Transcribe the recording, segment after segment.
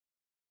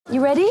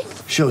You ready?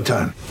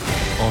 Showtime.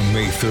 On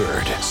May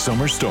 3rd,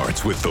 summer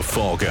starts with The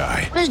Fall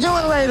Guy. Let's do it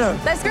later.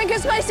 Let's drink a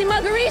spicy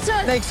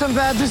margarita. Make some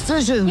bad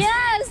decisions.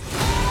 Yes.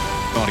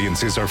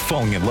 Audiences are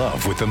falling in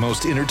love with the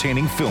most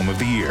entertaining film of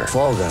the year.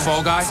 Fall Guy.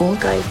 Fall Guy? Fall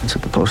Guy. That's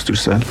what the poster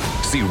said.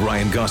 See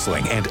Ryan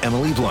Gosling and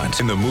Emily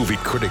Blunt in the movie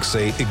critics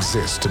say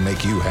exists to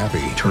make you happy.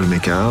 Trying to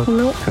make it out?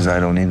 Nope. Because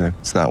I don't either.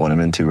 It's not what I'm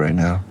into right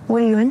now.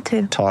 What are you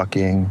into?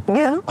 Talking.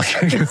 Yeah.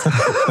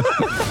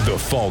 The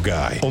Fall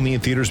Guy. Only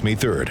in theaters May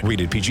 3rd.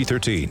 Rated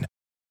PG-13.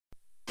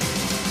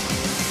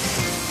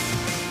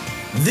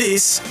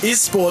 This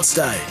is Sports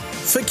Day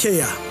for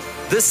Kia.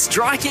 The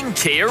striking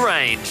Kia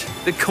range,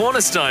 the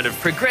cornerstone of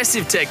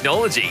progressive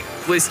technology,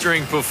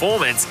 blistering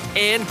performance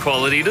and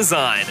quality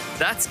design.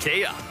 That's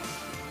Kia.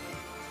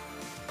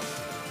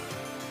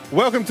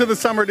 Welcome to the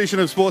summer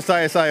edition of Sports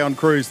Day SA on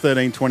Cruise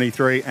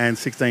 1323 and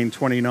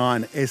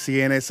 1629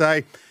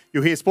 SENSA.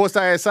 You'll hear Sports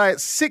Day SA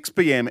at 6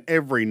 p.m.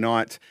 every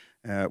night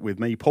with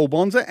me, Paul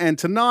Bonza. And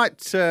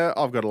tonight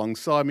I've got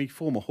alongside me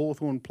former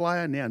Hawthorn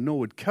player, now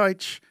Norwood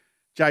coach,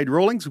 Jade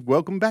Rawlings.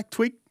 Welcome back,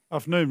 Twig.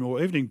 Afternoon or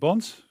evening,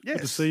 Bonds. Yes.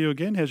 Good to see you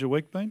again. How's your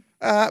week been?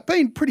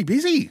 Been pretty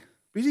busy.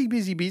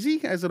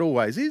 Busy, as it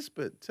always is,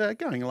 but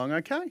going along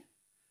okay.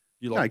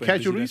 You No like being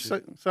casualties busy,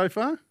 don't you? so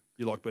far.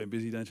 You like being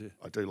busy, don't you?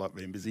 I do like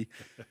being busy.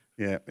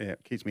 Yeah,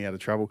 keeps me out of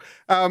trouble.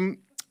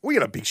 We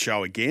got a big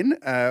show again.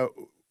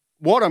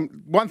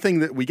 One thing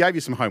that we gave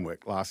you some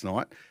homework last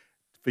night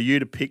for you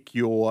to pick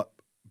your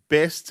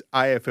best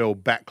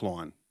AFL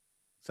backline.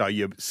 So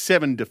your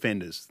 7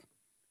 defenders,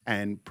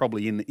 and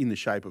probably in the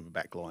shape of a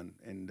backline.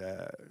 And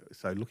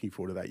so looking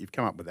forward to that. You've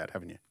come up with that,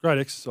 haven't you? Great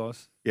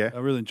exercise. Yeah. I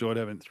really enjoyed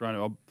having it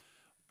thrown.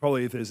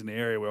 Probably if there's an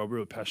area where I'm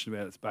really passionate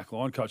about, it's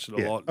backline. Coached it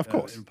a lot of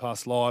course. in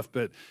past life.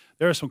 But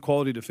there are some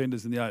quality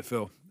defenders in the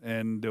AFL,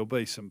 and there'll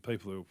be some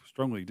people who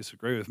strongly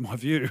disagree with my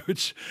view,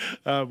 which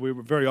we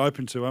were very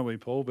open to, aren't we,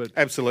 Paul? But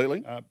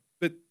Absolutely.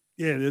 But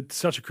yeah, it's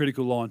such a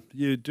critical line.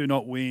 You do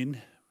not win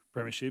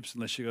premierships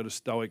unless you've got a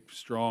stoic,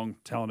 strong,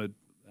 talented,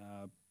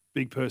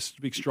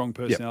 big strong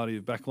personality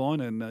of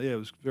backline. And it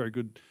was a very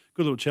good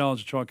little challenge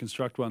to try and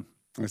construct one.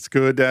 That's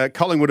good.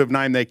 Collingwood have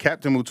named their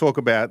captain. We'll talk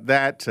about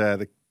that.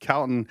 The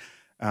Carlton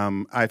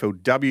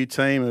AFLW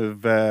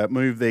team have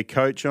moved their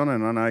coach on,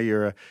 and I know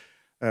you're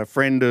a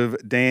friend of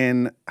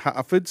Dan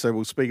Hartford, so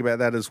we'll speak about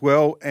that as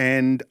well.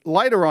 And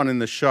later on in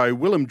the show,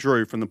 Willem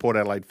Drew from the Port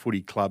Adelaide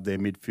Footy Club, their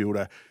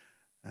midfielder,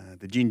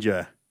 the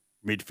ginger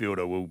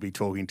midfielder, will be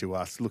talking to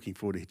us. Looking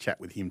forward to chat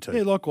with him too.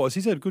 Yeah, likewise.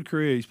 He's had a good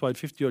career. He's played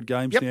 50-odd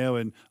games now,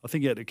 and I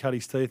think he had to cut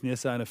his teeth in the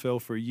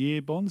SANFL for a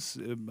year, Bonds,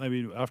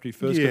 maybe after he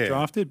first got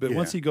drafted. But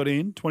once he got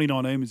in,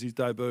 2019 was his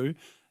debut,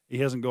 he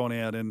hasn't gone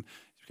out, and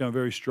he's become a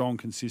very strong,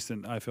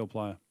 consistent AFL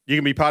player. You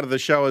can be part of the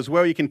show as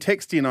well. You can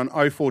text in on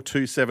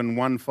 0427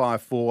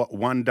 154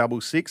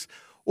 166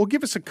 or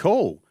give us a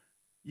call.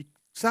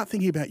 Start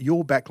thinking about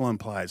your backline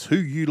players, who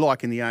you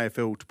like in the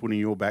AFL to put in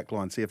your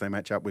backline, see if they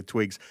match up with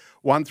Twig's.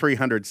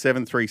 1300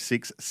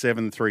 736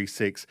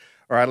 736.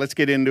 All right, let's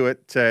get into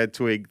it,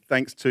 Twig.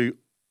 Thanks to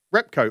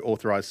Repco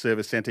Authorised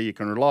Service Centre. You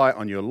can rely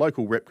on your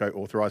local Repco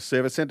Authorised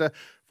Service Centre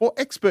for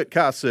expert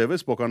car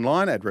service. Book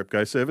online at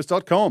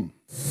repcoservice.com.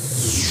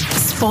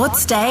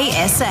 Sports Day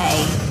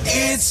SA.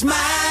 It's my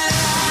life,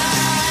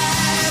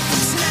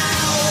 it's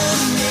now or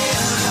never.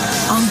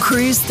 On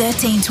Cruise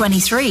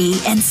 1323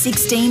 and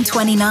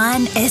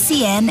 1629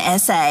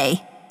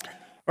 SENSA.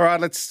 All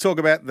right, let's talk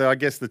about,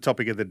 the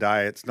topic of the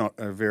day. It's not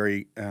a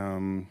very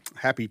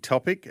happy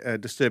topic.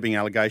 Disturbing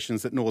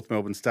allegations that North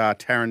Melbourne star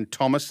Taryn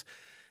Thomas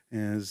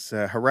has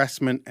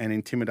harassment and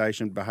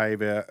intimidation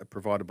behaviour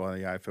provided by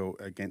the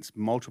AFL against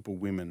multiple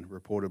women,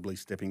 reportedly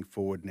stepping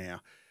forward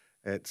now.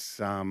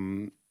 It's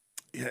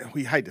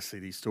we hate to see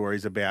these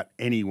stories about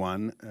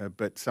anyone,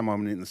 but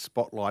someone in the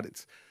spotlight.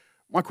 It's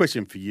my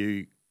question for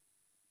you,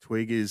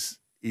 Twig, is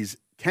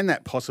can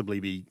that possibly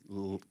be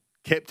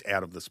kept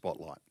out of the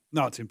spotlight?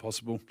 No, it's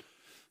impossible.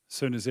 As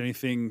soon as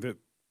anything that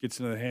gets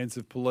into the hands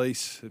of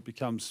police, it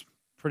becomes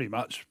pretty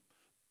much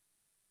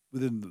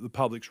within the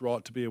public's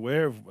right to be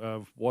aware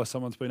of why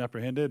someone's been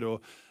apprehended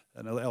or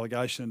an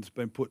allegation has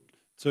been put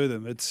to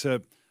them. It's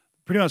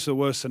pretty much the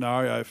worst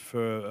scenario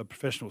for a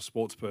professional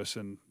sports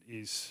person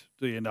is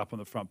do you end up on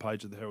the front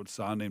page of the Herald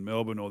Sun in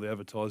Melbourne or the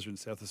Advertiser in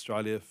South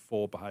Australia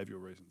for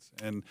behavioural reasons.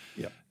 And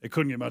it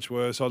couldn't get much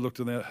worse. I looked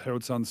on the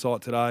Herald Sun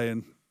site today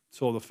and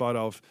saw the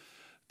photo of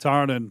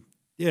Taryn, and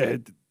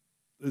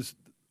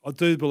I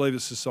do believe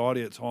as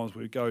society at times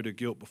we go to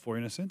guilt before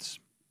innocence.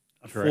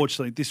 Correct.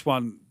 Unfortunately, this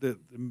one, the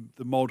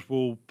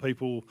multiple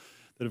people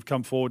that have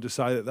come forward to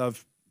say that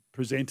they've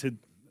presented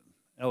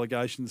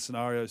allegations,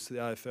 scenarios to the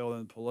AFL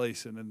and the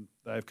police, and then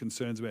they have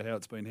concerns about how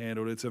it's been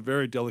handled. It's a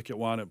very delicate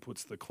one. It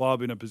puts the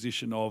club in a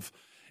position of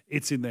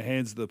it's in the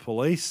hands of the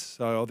police.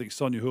 So I think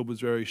Sonia Hood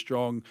was very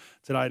strong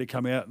today to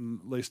come out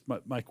and at least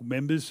make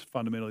members,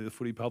 fundamentally the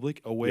footy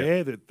public,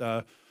 aware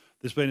that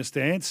there's been a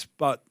stance,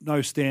 but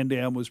no stand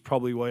down was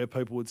probably where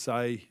people would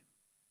say,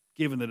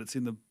 given that it's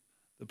in the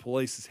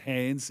police's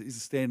hands, is a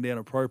stand down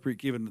appropriate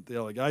given the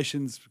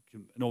allegations,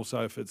 and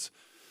also if it's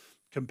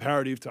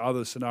comparative to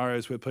other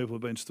scenarios where people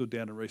have been stood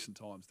down in recent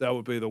times. That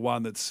would be the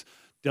one that's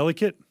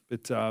delicate,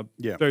 but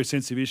very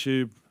sensitive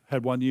issue.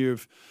 Had 1 year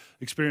of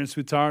experience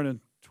with Taran in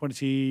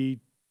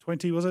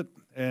 2020, was it?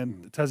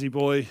 And the Tassie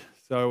boy.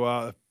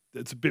 So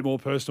it's a bit more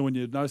personal when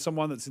you know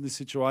someone that's in this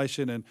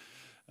situation. And,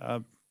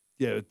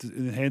 it's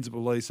in the hands of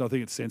police. I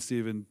think it's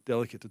sensitive and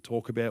delicate to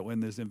talk about when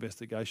there's an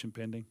investigation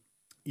pending.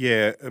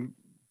 Yeah.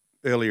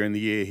 Earlier in the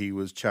year, he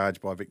was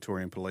charged by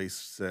Victorian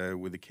Police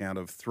with the count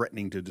of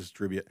threatening to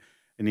distribute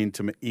an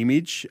intimate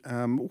image.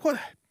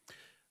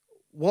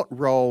 What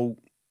role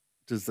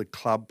does the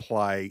club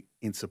play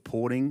in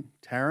supporting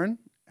Taran?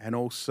 And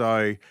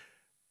also,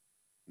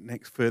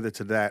 further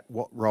to that,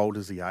 what role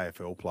does the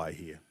AFL play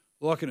here?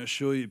 Well, I can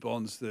assure you,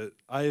 Bonds, that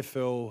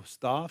AFL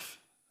staff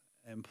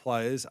and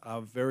players are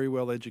very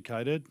well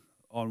educated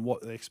on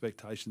what the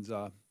expectations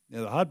are.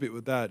 Now, the hard bit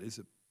with that is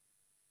that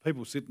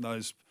people sit in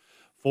those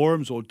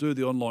forums or do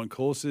the online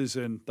courses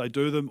and they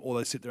do them or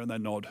they sit there and they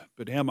nod.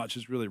 But how much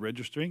is really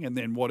registering? And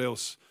then what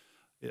else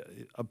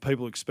are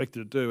people expected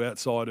to do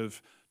outside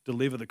of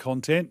deliver the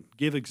content,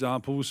 give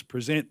examples,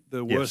 present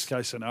the worst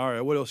case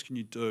scenario? What else can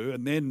you do?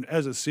 And then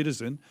as a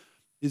citizen,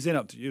 it's then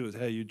up to you as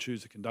how you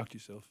choose to conduct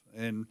yourself.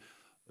 And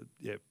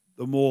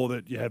the more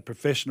that you have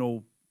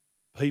professional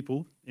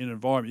people in an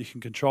environment, you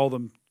can control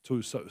them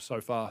to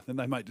so far. Then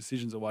they make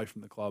decisions away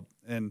from the club.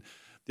 And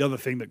the other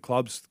thing that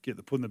clubs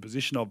get put in the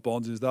position of,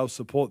 Bonds, is they'll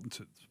support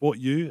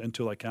you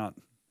until they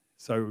can't.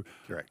 So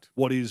correct.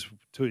 What is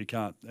till you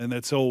can't? And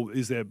that's all.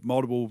 Is there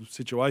multiple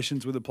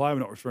situations with a player?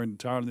 We're not referring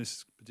to Taran in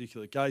this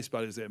particular case,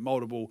 but is there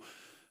multiple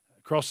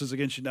crosses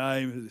against your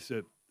name? It's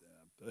an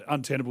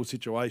untenable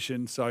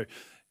situation. So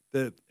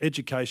the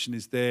education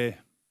is there,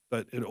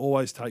 but it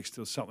always takes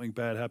till something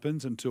bad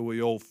happens until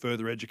we all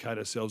further educate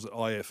ourselves at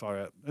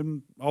IFR.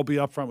 And I'll be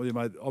upfront with you,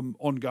 mate. I'm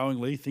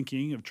ongoingly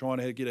thinking of trying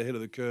to get ahead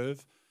of the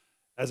curve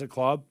as a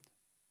club.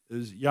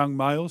 As young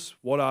males,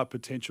 what are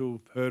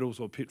potential hurdles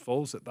or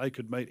pitfalls that they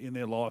could meet in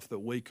their life that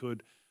we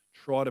could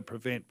try to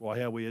prevent by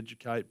how we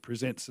educate,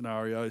 present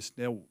scenarios?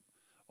 Now,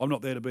 I'm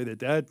not there to be their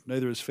dad,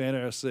 neither is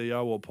Fana, our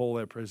CEO, or Paul,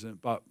 our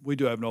president, but we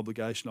do have an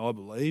obligation, I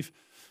believe,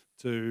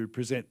 to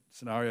present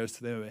scenarios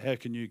to them. How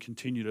can you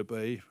continue to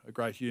be a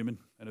great human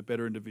and a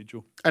better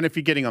individual? And if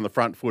you're getting on the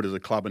front foot as a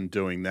club and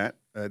doing that,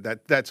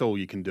 that's all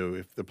you can do.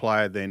 If the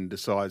player then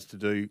decides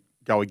to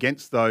go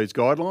against those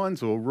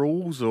guidelines or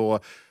rules,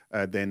 or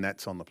then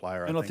that's on the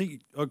player. I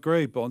think I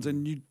agree, Bonds,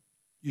 and you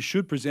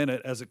should present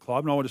it as a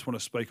club. And I just want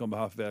to speak on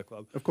behalf of our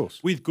club, of course,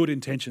 with good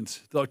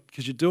intentions,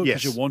 because you do it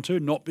because you want to,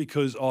 not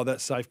because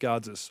that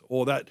safeguards us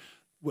or that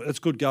it's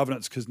good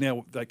governance because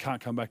now they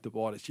can't come back to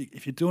bite us.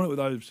 If you're doing it with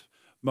those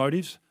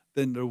motives,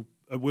 then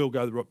it will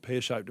go the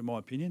pear-shaped, in my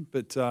opinion.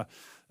 But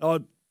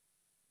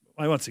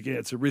once again,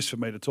 it's a risk for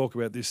me to talk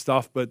about this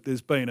stuff, but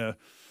there's been a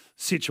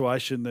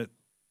situation that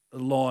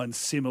aligns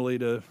similarly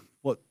to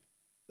what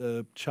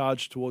the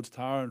charge towards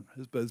Taran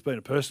has. There's been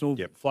a personal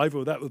flavour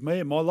of that with me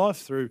in my life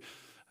through,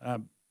 a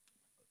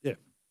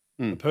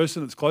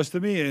person that's close to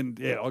me, and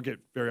I get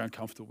very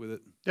uncomfortable with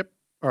it. Yep.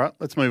 All right,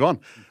 let's move on.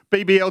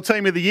 BBL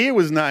Team of the Year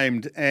was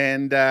named,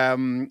 and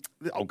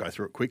I'll go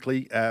through it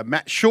quickly.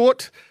 Matt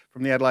Short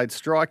from the Adelaide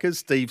Strikers.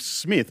 Steve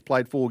Smith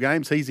played 4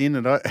 games. He's in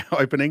at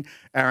opening.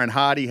 Aaron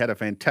Hardy had a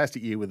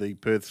fantastic year with the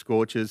Perth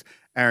Scorchers.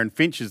 Aaron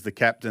Finch is the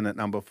captain at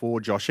number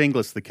 4. Josh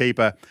Inglis, the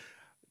keeper.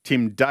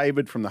 Tim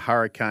David from the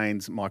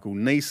Hurricanes. Michael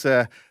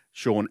Neser,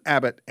 Sean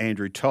Abbott,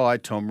 Andrew Tye,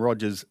 Tom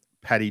Rogers,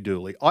 Paddy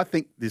Dooley. I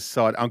think this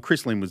side,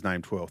 Chris Lynn was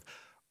named 12th.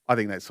 I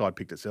think that side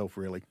picked itself,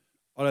 really.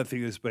 I don't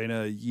think there's been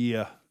a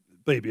year,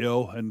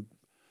 BBL and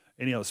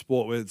any other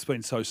sport, where it's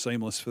been so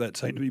seamless for that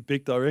team to be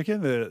picked, I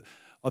reckon.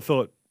 I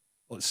thought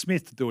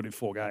Smith to do it in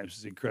 4 games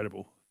is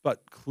incredible,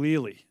 but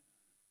clearly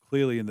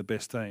in the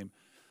best team.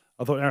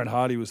 I thought Aaron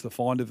Hardy was the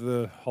find of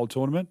the whole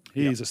tournament.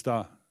 He is a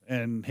star,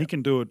 and he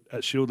can do it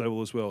at Shield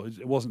level as well.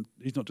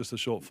 He's not just a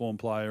short form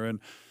player. And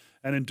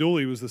then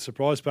Dooley was the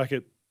surprise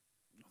packet.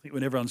 I think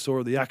when everyone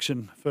saw the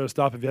action first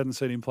up, if you hadn't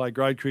seen him play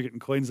grade cricket in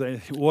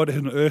Queensland, what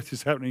on earth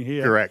is happening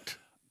here? Correct.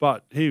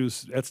 But he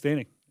was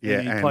outstanding. Yeah,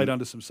 and he played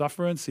under some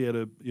sufferance. He hurt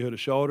a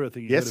shoulder. I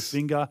think he hurt a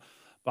finger.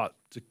 But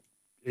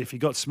if he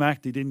got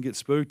smacked, he didn't get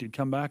spooked. He'd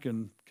come back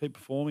and keep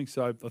performing.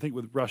 So I think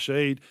with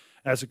Rashid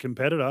as a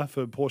competitor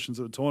for portions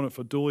of the tournament,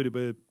 for Dooley to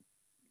be a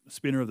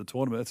spinner of the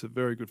tournament, that's a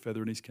very good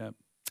feather in his cap.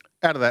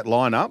 Out of that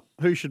lineup,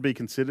 who should be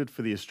considered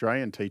for the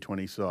Australian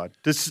T20 side?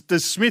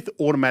 Does Smith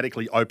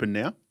automatically open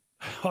now?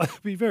 I'd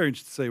be very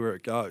interested to see where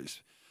it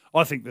goes.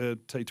 I think the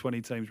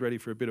T20 team's ready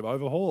for a bit of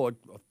overhaul.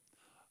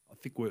 I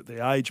think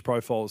the age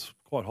profile is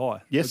quite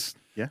high. Yes.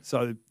 Yeah.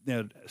 So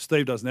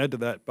Steve doesn't add to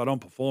that, but on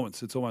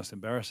performance, it's almost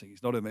embarrassing.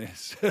 He's not in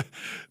there.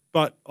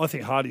 But I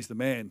think Hardy's the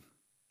man.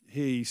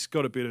 He's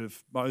got a bit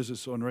of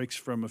Moses Henriques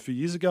from a few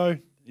years ago.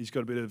 He's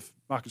got a bit of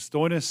Marcus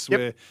Stoinis,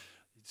 where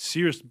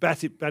serious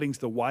batting's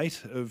the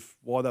weight of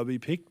why they'll be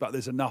picked, but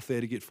there's enough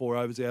there to get 4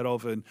 overs out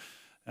of. And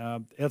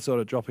Outside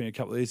of dropping a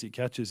couple of easy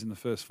catches in the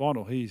first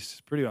final,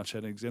 he's pretty much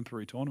had an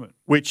exemplary tournament.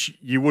 Which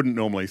you wouldn't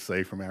normally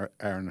see from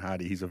Aaron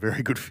Hardy. He's a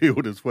very good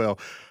field as well.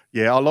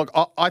 Yeah,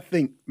 I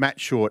think Matt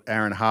Short,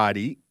 Aaron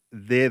Hardy,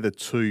 they're the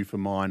two for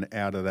mine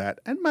out of that.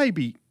 And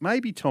maybe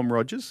Tom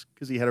Rogers,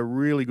 because he had a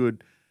really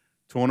good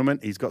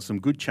tournament. He's got some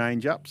good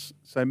change-ups.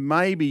 So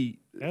maybe...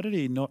 How did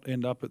he not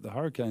end up at the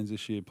Hurricanes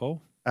this year,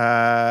 Paul?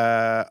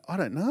 I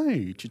don't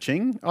know.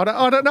 Cha-ching. I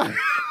don't know.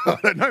 I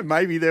don't know.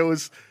 Maybe there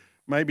was...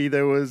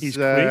 He's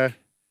quick.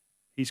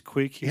 He's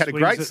quick. He had a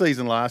great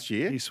season last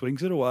year. He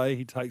swings it away.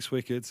 He takes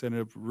wickets and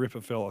a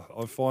ripper fella.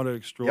 I find it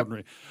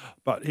extraordinary. Yep.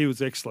 But he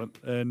was excellent.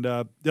 And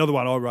the other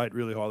one I rate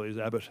really highly is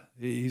Abbott.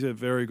 He's a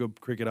very good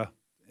cricketer.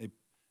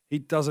 He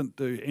doesn't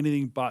do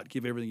anything but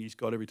give everything he's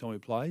got every time he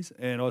plays.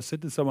 And I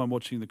said to someone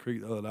watching the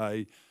cricket the other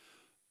day,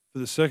 for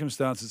the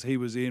circumstances he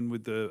was in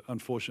with the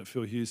unfortunate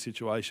Phil Hughes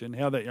situation,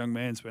 how that young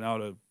man's been able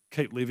to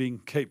keep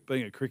living, keep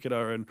being a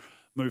cricketer and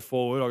move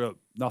forward. I got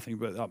nothing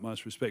but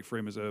utmost respect for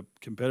him as a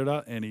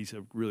competitor, and he's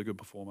a really good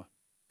performer.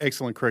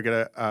 Excellent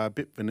cricketer. A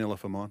bit vanilla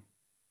for mine.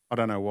 I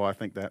don't know why I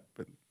think that,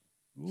 but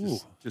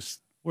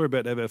just we're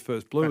about to have our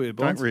first blue here,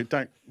 Bonds.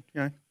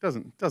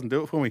 Doesn't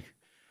do it for me.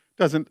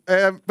 Doesn't.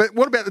 But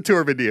what about the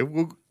Tour of India?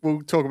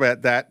 We'll talk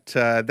about that.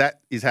 That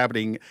is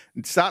happening.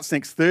 It starts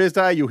next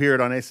Thursday. You'll hear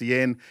it on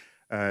SEN.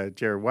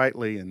 Jared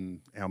Waitley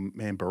and our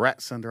man Bharat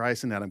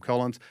Sundaresan, Adam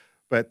Collins.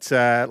 But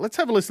let's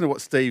have a llisten to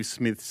what Steve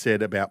Smith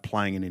said about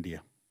playing in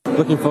India.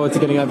 Looking forward to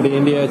getting over to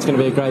India. It's going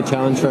to be a great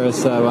challenge for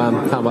us, so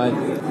can't wait.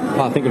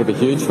 I think it'll be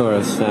huge for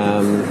us.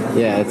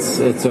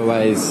 It's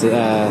always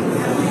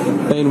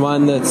been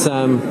one that's,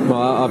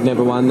 I've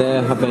never won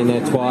there. I've been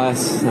there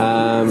twice.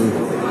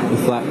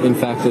 In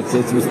fact,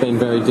 it's been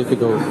very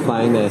difficult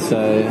playing there.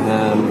 So,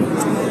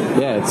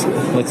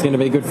 it's going to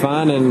be good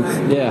fun, and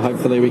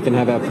hopefully we can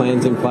have our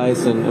plans in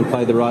place and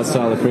play the right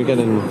style of cricket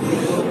and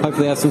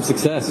hopefully have some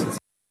success.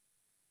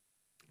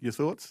 Your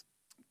thoughts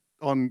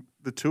on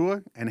the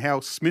tour and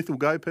how Smith will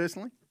go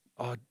personally?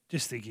 I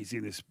just think he's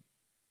in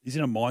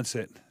a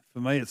mindset. For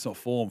me, it's not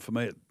form. For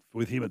me,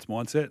 with him, it's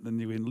mindset. And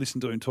you can listen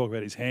to him talk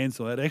about his hands,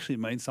 so that actually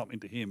means something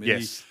to him.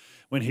 Yes.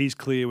 When he's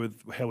clear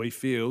with how he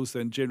feels,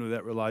 then generally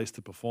that relates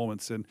to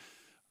performance. And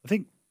I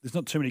think there's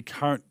not too many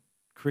current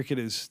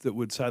cricketers that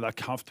would say they're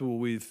comfortable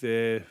with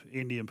their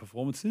Indian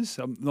performances.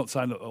 I'm not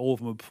saying that all of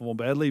them have performed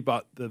badly,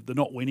 but they're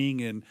not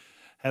winning. And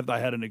have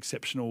they had an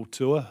exceptional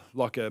tour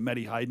like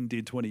Matty Hayden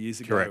did 20 years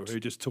ago, Correct. Who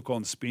just took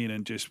on spin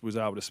and just was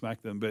able to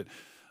smack them? But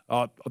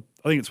I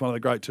think it's one of the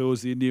great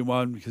tours, the Indian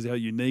one, because how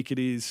unique it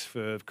is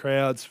for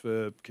crowds,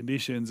 for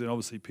conditions, and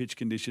obviously pitch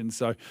conditions.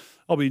 So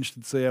I'll be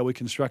interested to see how we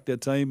construct our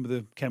team with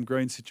the Cam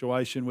Green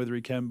situation, whether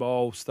he can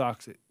bowl.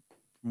 Starks,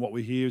 from what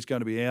we hear, is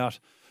going to be out.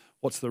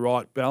 What's the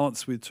right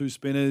balance with two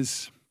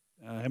spinners?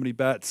 How many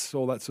bats,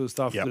 all that sort of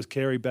stuff. Yep. Does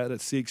Carey bat at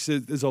 6?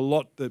 There's a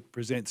lot that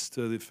presents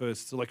to the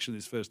first selection of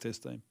this first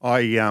test team.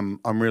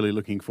 I'm really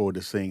looking forward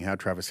to seeing how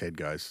Travis Head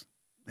goes.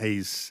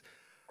 He's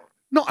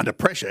not under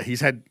pressure.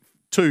 He's had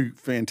 2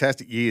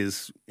 fantastic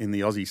years in the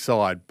Aussie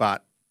side,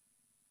 but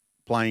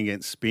playing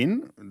against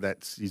spin,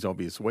 that's his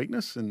obvious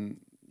weakness,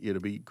 and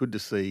it'll be good to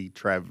see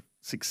Trav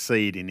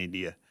succeed in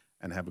India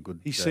and have a good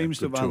He seems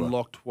to have tour.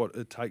 unlocked what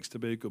it takes to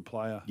be a good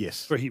player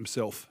Yes. for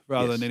himself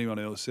rather than anyone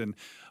else. And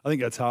I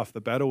think that's half the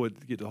battle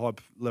with get to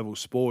high-level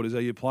sport is, are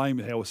you playing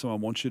how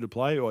someone wants you to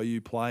play, or are you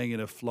playing in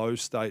a flow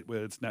state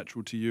where it's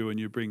natural to you and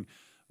you bring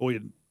all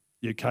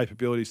your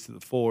capabilities to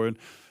the fore? And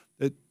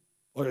it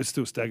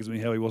still staggers me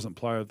how he wasn't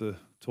player of the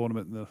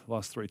tournament in the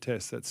last 3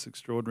 tests. That's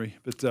extraordinary.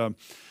 But that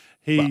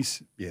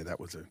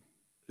was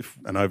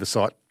an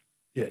oversight.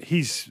 Yeah,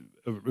 he's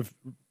a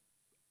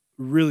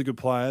really good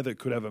player that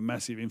could have a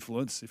massive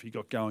influence if he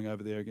got going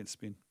over there against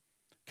spin.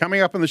 Coming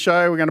up on the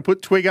show, we're going to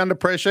put Twig under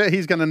pressure.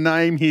 He's going to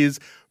name his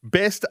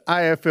best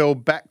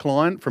AFL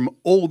backline from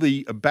all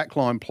the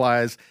backline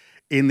players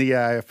in the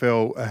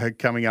AFL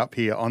coming up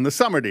here on the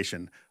summer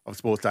edition of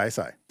Sports Day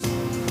SA.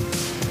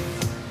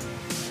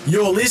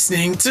 You're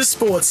listening to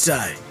Sports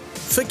Day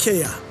for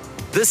Kia.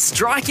 The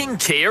striking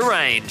Kia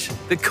range,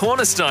 the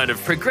cornerstone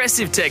of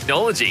progressive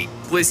technology,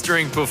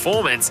 blistering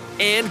performance,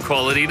 and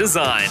quality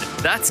design.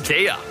 That's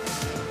Kia.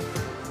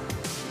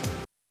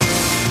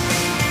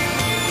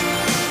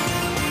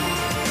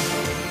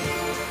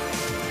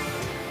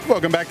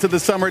 Welcome back to the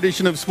summer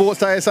edition of Sports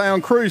Day SA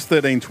on Cruise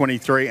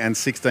 1323 and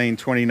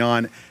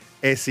 1629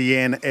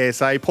 SEN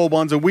SA. Paul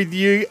Bonds are with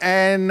you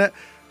and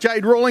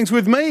Jade Rawlings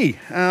with me.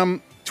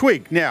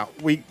 Twig, now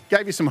we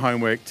gave you some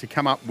homework to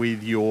come up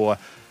with your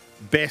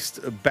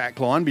best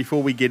backline.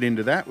 Before we get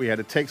into that, we had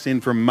a text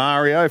in from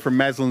Mario from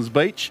Maslin's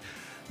Beach.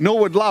 Nor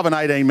would love an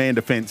 18-man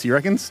defence, he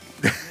reckons.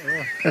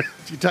 Do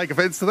you take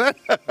offence to that?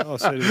 Oh,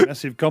 so it's a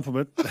massive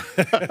compliment.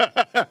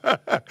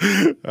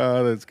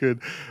 Oh, that's good.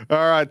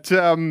 All right.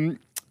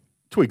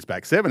 Twig's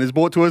Back 7 is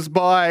brought to us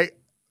by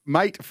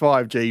Mate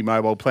 5G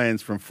mobile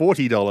plans from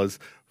 $40.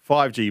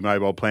 5G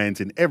mobile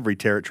plans in every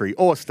territory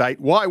or state.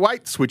 Why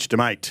wait? Switch to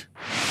Mate.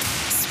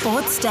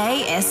 Sports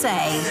Day SA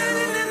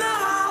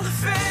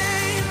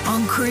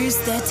on Cruise Cruise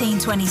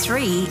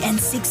 1323 and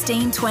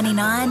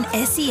 1629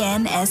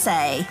 SEN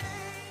SA.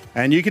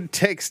 And you can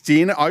text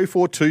in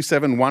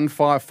 0427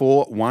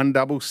 154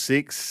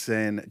 166.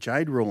 And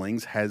Jade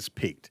Rawlings has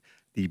picked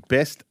the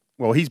best.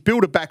 Well, he's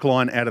built a back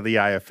line out of the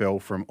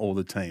AFL from all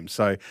the teams.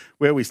 So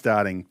where are we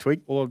starting, Twig?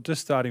 Well, I'm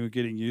just starting with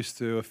getting used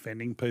to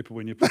offending people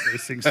when you put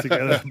these things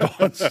together.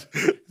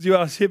 You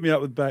hit me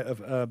up with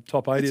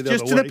top 80 It's the other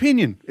just an week.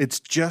 opinion. It's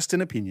just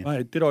an opinion.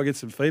 Mate, did I get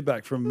some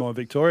feedback from my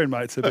Victorian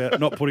mates about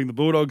not putting the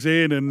Bulldogs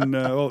in, and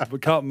the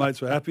Carlton mates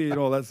were happy and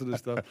all that sort of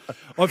stuff?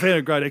 I found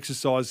a great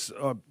exercise.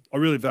 I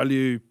really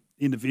value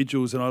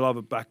individuals, and I love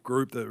a back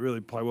group that really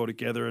play well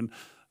together. And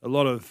a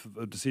lot of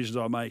the decisions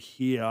I make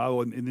here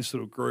or in this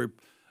sort of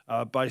group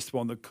based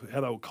upon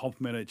how they will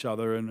complement each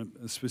other and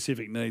a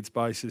specific needs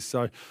basis.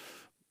 So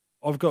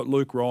I've got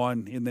Luke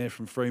Ryan in there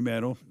from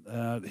Fremantle.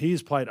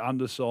 He's played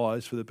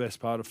undersized for the best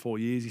part of 4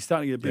 years. He's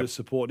starting to get a bit of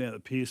support now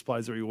that Pearce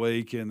plays every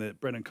week and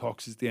that Brendan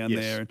Cox is down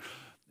there.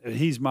 And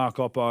his Mark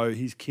Oppo,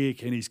 his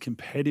kick and his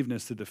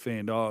competitiveness to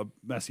defend. I'm a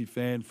massive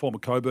fan. Former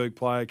Coburg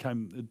player,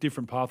 came a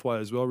different pathway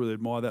as well. Really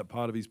admire that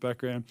part of his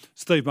background.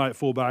 Steve May at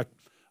fullback.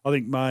 I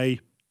think May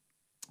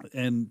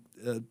and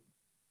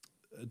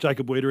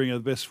Jacob Wiedering are the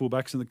best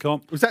fullbacks in the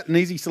comp. Was that an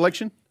easy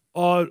selection?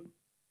 No,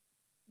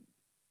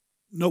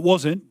 it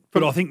wasn't,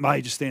 but I think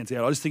May just stands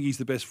out. I just think he's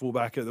the best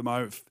fullback at the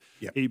moment.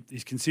 Yep.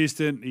 He's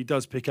consistent. He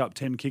does pick up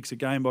 10 kicks a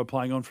game by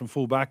playing on from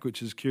fullback,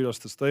 which is kudos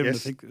to Stephen to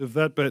think of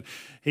that. But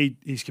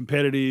he's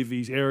competitive.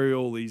 He's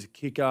aerial. He's a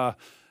kicker.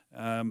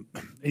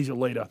 He's a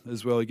leader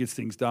as well. He gets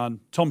things done.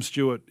 Tom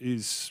Stewart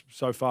is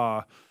so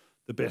far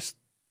the best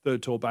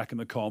third tall back in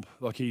the comp.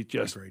 Like he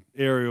just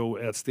aerial,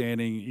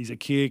 outstanding. He's a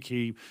kick.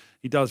 He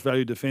does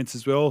value defence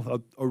as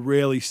well. I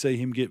rarely see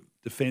him get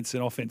defence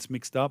and offence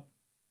mixed up.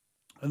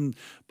 And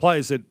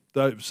players that,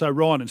 so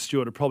Ryan and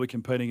Stewart are probably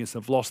competing against the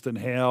Vlosten,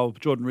 Howe,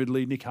 Jordan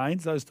Ridley, Nick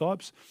Haynes, those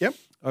types. Yep.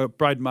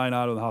 Braden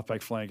Maynard on the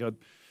halfback flank. I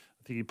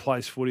think he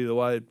plays footy the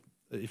way,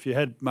 if you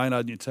had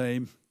Maynard in your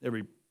team,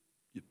 the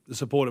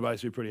supporter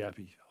base would be pretty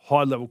happy.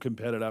 High-level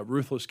competitor,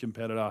 ruthless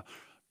competitor,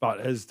 but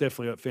has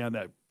definitely found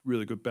that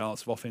really good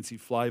balance of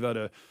offensive flavour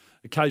to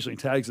occasionally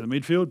tags in the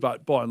midfield,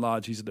 but by and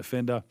large, he's a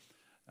defender.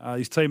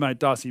 His teammate,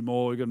 Darcy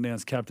Moore, who got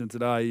announced captain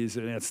today, is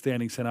an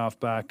outstanding centre-half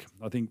back.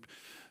 I think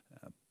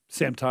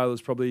Sam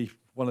Taylor's probably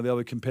one of the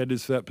other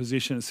competitors for that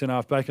position at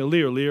centre-half back.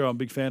 Lear, I'm a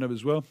big fan of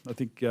as well. I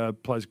think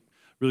plays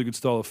really good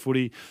style of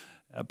footy.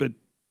 But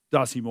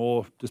Darcy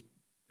Moore, just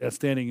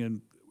outstanding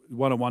in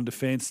one-on-one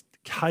defence.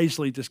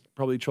 Occasionally just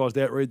probably tries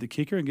to outread the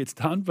kicker and gets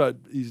done, but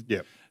he's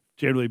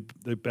generally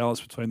the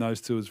balance between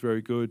those two is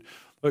very good.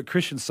 But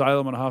Christian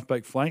Salem on a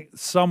halfback flank,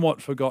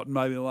 somewhat forgotten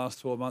maybe in the last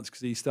 12 months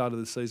because he started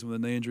the season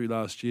with a knee injury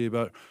last year.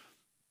 But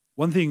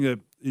one thing that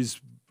is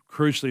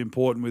crucially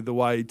important with the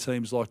way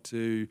teams like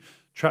to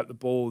trap the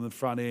ball in the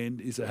front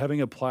end is that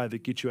having a player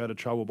that gets you out of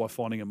trouble by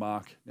finding a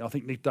mark. Now, I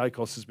think Nick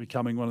Dacos is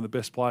becoming one of the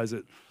best players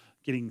at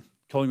getting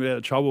Collingwood out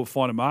of trouble,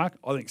 find a mark.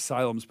 I think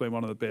Salem's been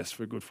one of the best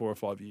for a good 4 or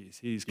 5 years.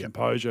 His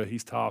composure,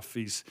 he's tough,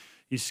 he's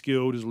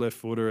skilled as a left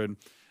footer, and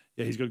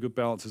he's got a good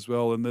balance as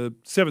well. And the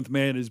seventh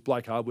man is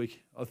Blake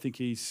Hardwick. I think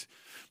he's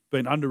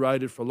been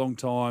underrated for a long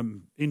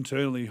time.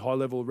 Internally, high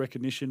level of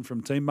recognition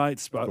from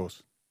teammates, but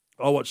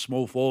I watch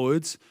small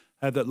forwards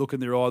have that look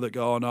in their eye that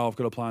go, "Oh no, I've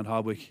got to play on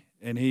Hardwick,"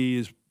 and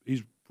he's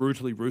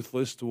brutally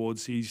ruthless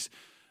towards his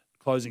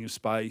closing of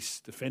space,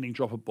 defending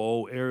drop a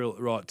ball, aerial at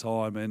the right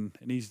time, and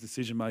his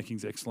decision-making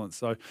is excellent.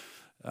 So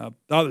the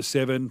other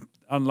 7,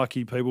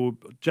 unlucky people.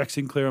 Jack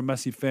Sinclair, I'm a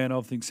massive fan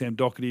of. I think Sam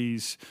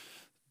Doherty's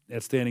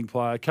outstanding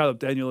player. Caleb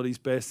Daniel at his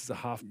best as a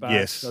half-back.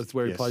 Yes. That's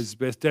where he plays his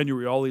best. Daniel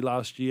Rioli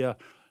last year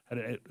had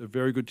a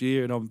very good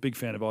year, and I'm a big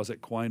fan of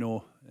Isaac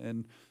Quaynor.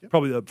 And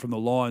probably from the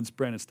Lions,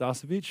 Brandon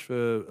Starcevich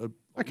for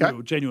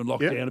a genuine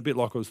lockdown, a bit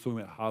like I was talking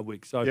about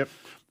Hardwick. So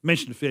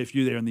mentioned a fair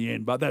few there in the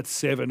end, but that's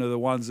 7 are the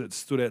ones that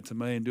stood out to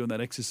me in doing that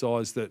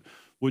exercise that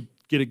would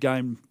get a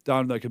game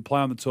done. They could play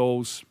on the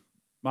tools,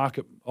 mark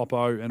it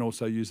Oppo, and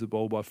also use the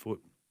ball by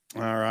foot.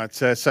 All right,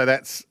 so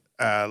that's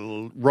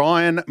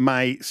Ryan,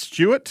 May,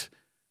 Stewart,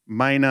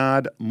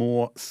 Maynard,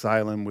 Moore,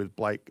 Salem, with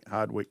Blake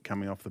Hardwick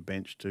coming off the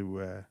bench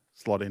to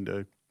slot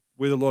into.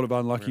 With a lot of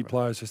unlucky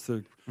players.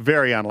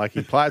 Very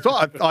unlucky players.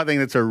 Well, I think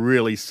that's a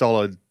really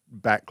solid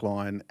back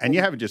line. And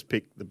you haven't just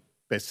picked the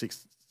best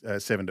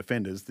 7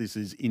 defenders. This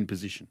is in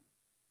position.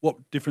 What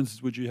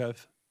differences would you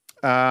have?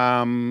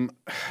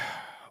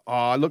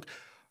 Look,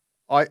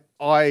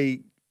 I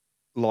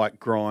like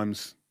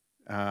Grimes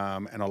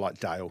and I like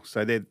Dale.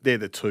 So they're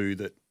the 2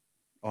 that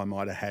I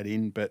might have had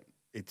in. But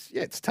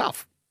it's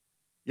tough.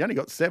 You only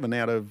got 7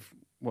 out of...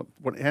 What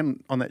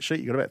on that sheet,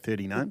 you got about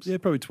 30 names? Yeah,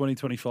 probably 20,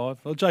 25.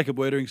 Well, Jacob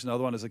Wiedering's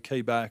another one as a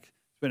key back.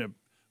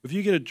 If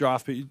you get a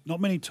draft pick, not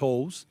many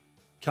tools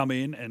come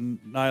in and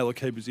nail a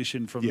key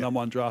position from number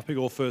 1 draft pick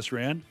or first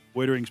round.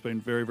 Wiedering's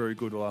been very, very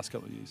good the last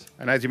couple of years.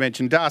 And as you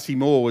mentioned, Darcy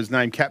Moore was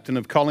named captain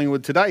of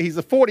Collingwood today. He's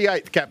the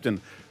 48th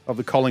captain of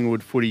the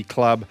Collingwood Footy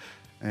Club,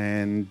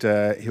 and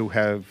he'll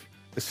have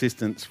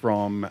assistance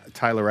from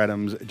Taylor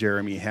Adams,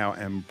 Jeremy Howe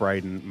and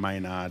Braden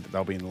Maynard.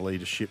 They'll be in the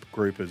leadership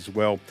group as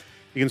well.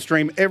 You can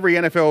stream every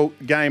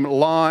NFL game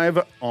live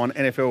on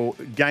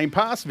NFL Game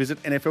Pass.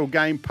 Visit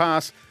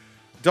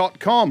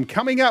NFLGamePass.com.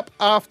 Coming up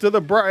after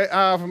the break,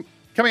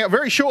 coming up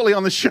very shortly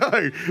on the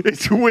show,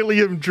 it's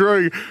William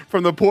Drew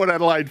from the Port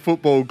Adelaide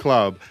Football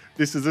Club.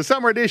 This is the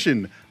summer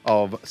edition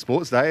of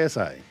Sports Day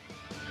SA.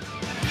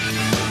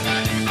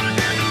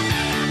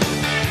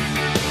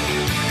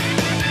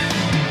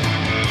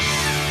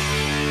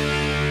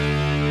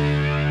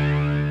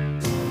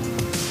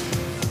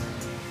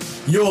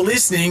 You're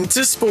listening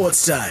to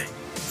Sports Day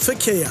for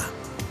Kia.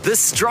 The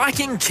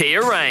striking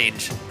Kia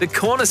range, the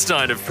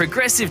cornerstone of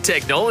progressive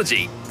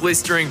technology,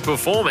 blistering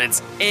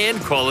performance, and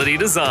quality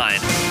design.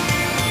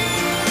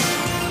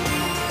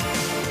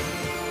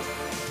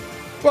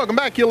 Welcome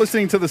back. You're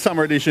listening to the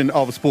summer edition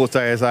of Sports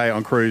Day SA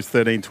on Cruise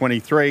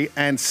 1323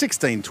 and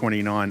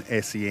 1629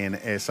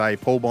 SEN SA.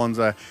 Paul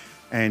Bonza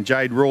and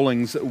Jade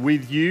Rawlings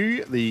with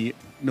you, the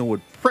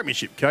Norwood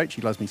Premiership coach.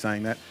 He loves me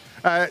saying that.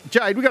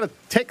 Jade, we've got a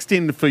text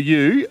in for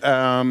you.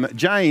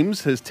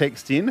 James has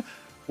texted in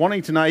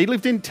wanting to know, he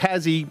lived in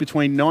Tassie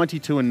between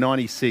 92 and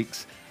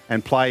 96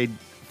 and played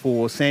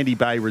for Sandy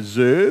Bay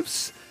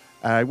Reserves.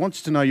 He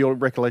wants to know your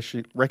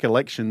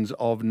recollections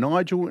of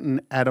Nigel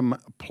and Adam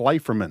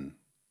Playfreman.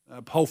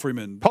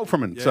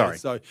 Polfreman, yeah, sorry.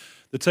 So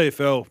the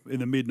TFL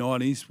in the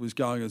mid-90s was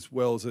going as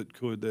well as it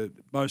could.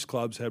 Most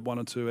clubs had one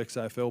or two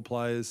ex-AFL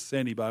players.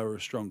 Sandy Bay were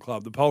a strong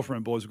club. The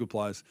Polfreman boys were good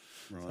players.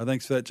 Right. So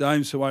thanks for that,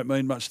 James. It won't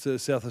mean much to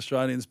South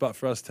Australians, but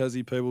for us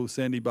Tassie people,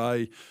 Sandy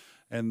Bay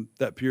and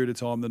that period of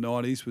time, the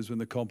 90s, was when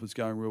the comp was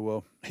going real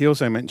well. He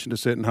also mentioned a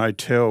certain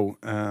hotel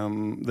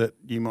that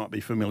you might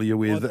be familiar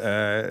with,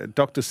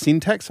 Dr.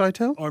 Syntax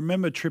Hotel. I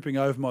remember tripping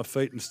over my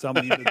feet and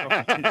stumbling into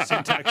Dr.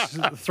 Syntax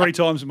 3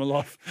 times in my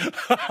life.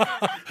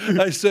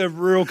 They serve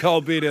real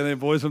cold beer down there,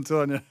 boys, I'm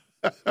telling you.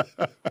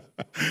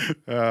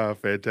 Oh,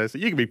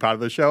 fantastic. You can be part of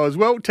the show as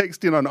well.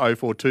 Text in on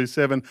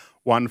 0427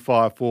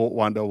 154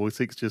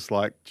 166, just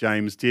like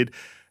James did.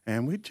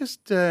 And we're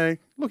just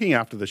looking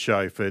after the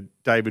show for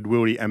David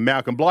Wildy and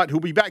Malcolm Blight, who'll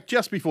be back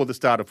just before the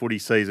start of footy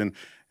season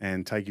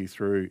and take you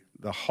through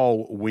the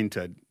whole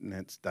winter. And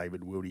that's David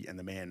Wildy and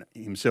the man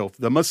himself,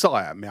 the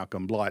Messiah,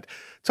 Malcolm Blight.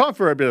 Time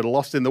for a bit of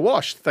Lost in the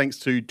Wash, thanks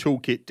to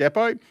Toolkit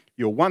Depot,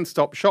 your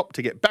one-stop shop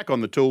to get back on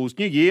the tools.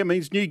 New year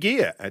means new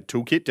gear at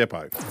Toolkit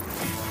Depot.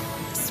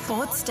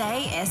 Sports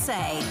Day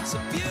SA. It's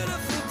a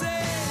beautiful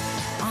day.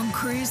 On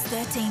Cruise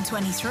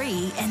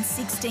 1323 and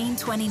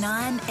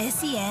 1629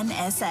 SEN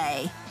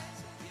SA.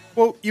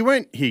 Well, you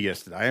weren't here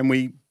yesterday, and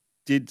we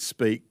did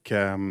speak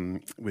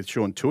with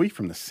Sean Toohey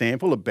from the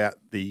Sample about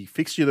the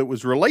fixture that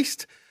was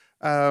released.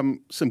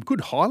 Some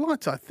good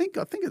highlights, I think.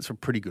 I think it's a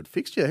pretty good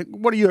fixture.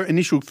 What are your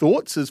initial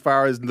thoughts as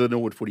far as the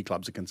Norwood footy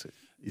clubs are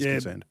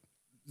concerned?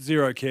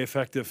 Zero care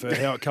factor for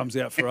how it comes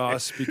out for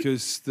us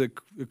because the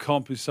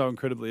comp is so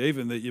incredibly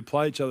even that you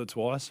play each other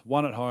twice,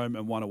 one at home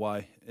and one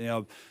away.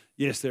 Now,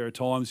 yes, there are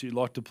times you'd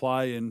like to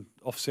play and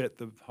offset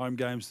the home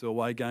games to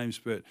away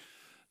games, but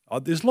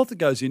there's a lot that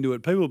goes into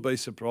it. People will be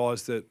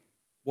surprised at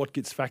what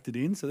gets factored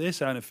in. So the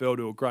SANFL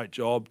do a great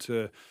job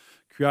to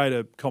create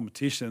a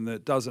competition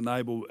that does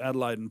enable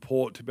Adelaide and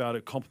Port to be able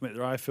to complement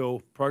their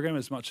AFL program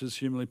as much as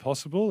humanly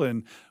possible,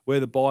 and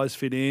where the buys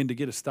fit in to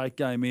get a state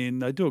game in.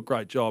 They do a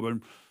great job,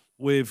 and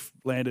we've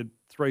landed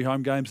 3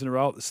 home games in a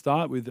row at the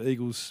start with the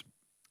Eagles'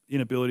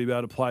 inability to be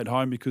able to play at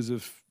home because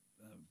of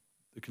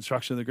the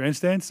construction of the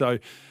grandstand. So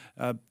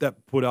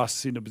that put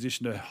us in a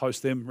position to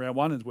host them round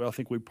 1, as well. I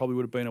think we probably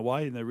would have been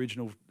away in the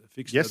original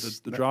fixture, yes,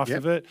 the draft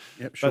of it.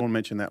 Yep, Sean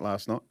mentioned that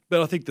last night.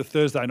 But I think the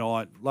Thursday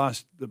night,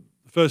 the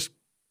first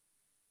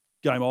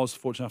game I was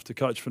fortunate enough to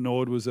coach for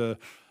Norwood was I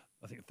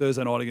think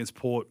Thursday night against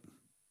Port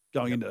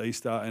going into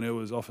Easter, and it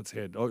was off its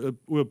head. We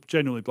were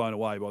genuinely blown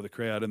away by the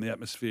crowd and the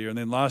atmosphere. And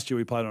then last year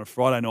we played on a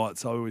Friday night,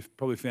 so we've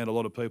probably found a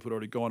lot of people had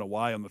already gone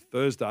away on the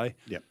Thursday.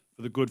 Yep.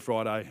 For the Good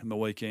Friday and the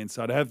weekend.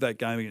 So to have that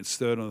game against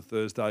Sturt on the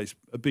Thursday is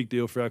a big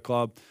deal for our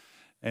club.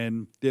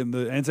 And then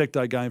the Anzac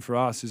Day game for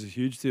us is a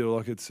huge deal.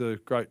 Like, it's a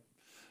great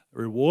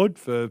reward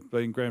for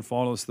being grand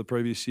finalists the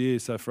previous year.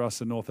 So for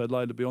us in North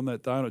Adelaide to be on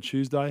that day on a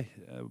Tuesday,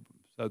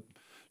 so it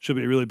should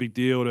be a really big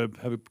deal to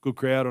have a good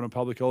crowd on a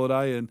public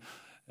holiday and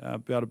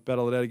be able to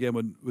battle it out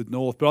again with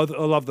North. But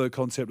I love the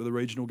concept of the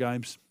regional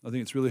games. I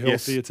think it's really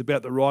healthy. Yes. It's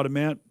about the right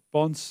amount,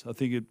 Bonds. I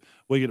think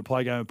we get to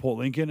play a game at Port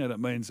Lincoln, and it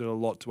means a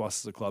lot to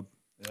us as a club.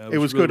 It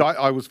was really good.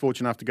 I was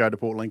fortunate enough to go to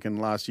Port Lincoln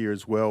last year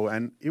as well,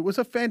 and it was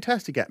a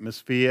fantastic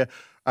atmosphere.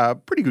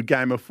 Pretty good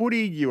game of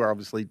footy. You were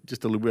obviously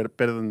just a little bit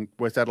better than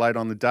West Adelaide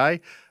on the day,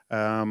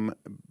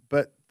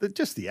 but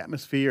just the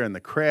atmosphere and the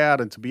crowd,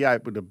 and to be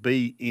able to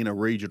be in a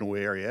regional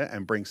area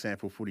and bring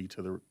sample footy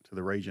to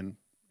the region,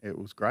 it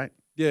was great.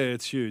 Yeah,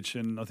 it's huge,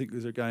 and I think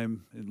there's a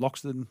game in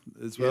Loxton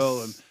as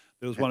well, and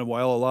there was one in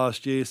Whyalla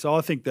last year. So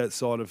I think that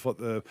side of what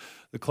the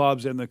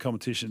clubs and the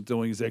competition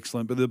doing is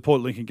excellent. But the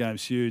Port Lincoln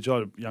game's huge. I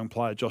had a young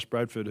player, Josh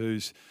Bradford,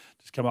 who's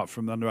just come up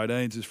from the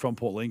under-18s, is from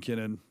Port Lincoln,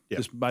 and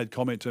just made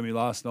comment to me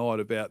last night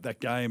about that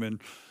game.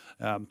 And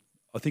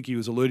I think he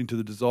was alluding to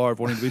the desire of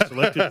wanting to be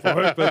selected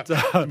for it. But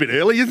a bit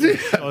early, isn't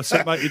it? I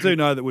said, mate, you do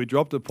know that we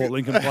dropped a Port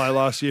Lincoln player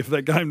last year for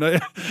that game,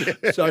 don't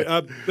you?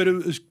 So, but it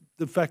was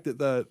the fact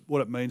that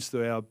what it means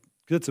to our,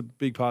 because it's a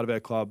big part of our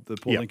club, the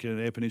Port Lincoln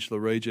and Eyre Peninsula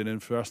region,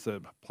 and for us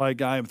to play a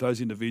game with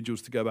those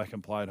individuals to go back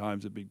and play at home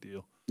is a big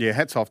deal. Yeah,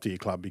 hats off to your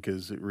club,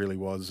 because it really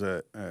was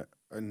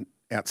an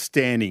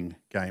outstanding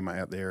game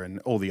out there, and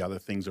all the other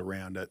things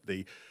around it.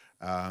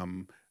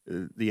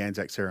 The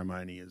Anzac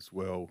ceremony as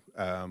well.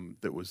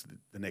 That was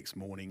the next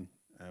morning,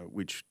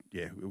 which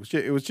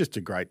it was just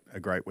a great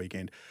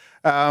weekend.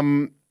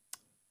 Playing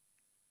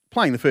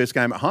the first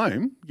game at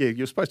home,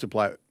 you're supposed to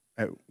play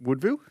at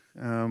Woodville,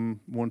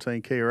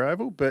 Warranteen Kia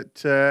Oval,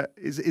 but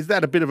is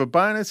that a bit of a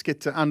bonus?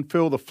 Get to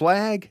unfurl the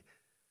flag?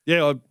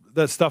 Yeah,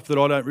 that's stuff that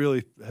I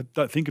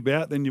don't think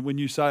about. Then when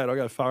you say it, I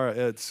go far.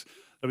 It'll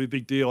be a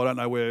big deal. I don't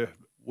know where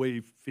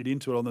we fit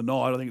into it on the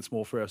night. I think it's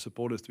more for our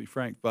supporters, to be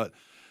frank. But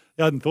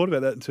I hadn't thought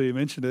about that until you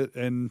mentioned it.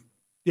 And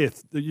yeah,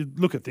 you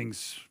look at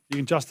things, you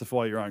can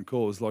justify your own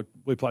cause. Like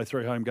we play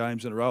 3 home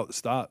games in a row at the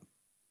start.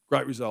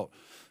 Great result.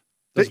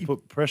 Doesn't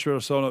put pressure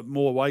on it.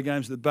 More away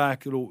games at the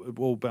back. It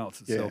will balance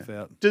itself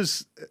out. Do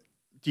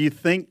you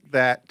think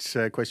that,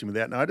 question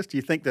without notice, do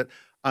you think that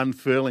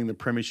unfurling the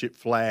premiership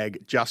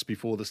flag just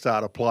before the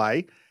start of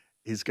play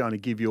is going to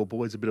give your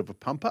boys a bit of a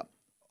pump up?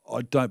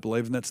 I don't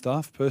believe in that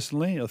stuff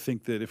personally. I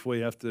think that if we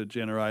have to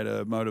generate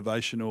a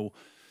motivational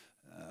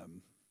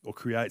or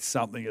create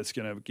something that's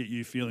going to get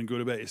you feeling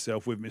good about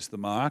yourself, we've missed the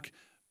mark.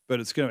 But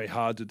it's going to be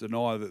hard to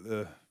deny that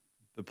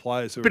the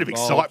players who are involved,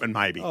 excitement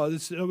maybe.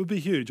 It would be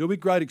huge. It would be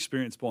great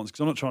experience, Bonds,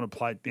 because I'm not trying to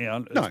play it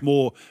down. It's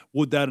more,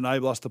 would that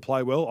enable us to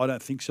play well? I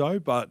don't think so.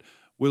 But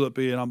will it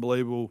be an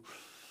unbelievable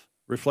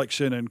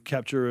reflection and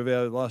capture of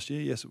our last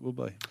year? Yes, it will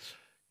be.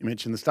 You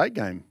mentioned the state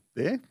game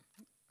there.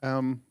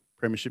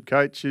 Premiership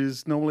coach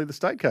is normally the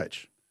state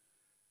coach.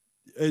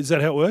 Is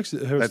that how it works?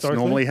 That's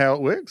normally how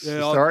it works,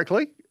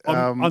 historically.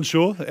 I'm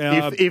unsure.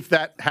 If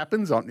that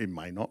happens, it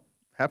may not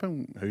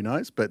happen, who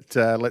knows? But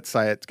let's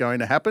say it's going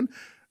to happen.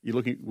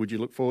 Would you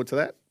look forward to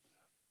that?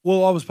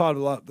 Well, I was part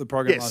of the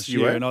program last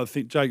year, were. and I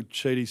think Jake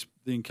Sheedy's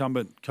the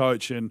incumbent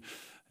coach, and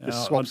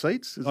swap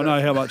seats. I know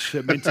how much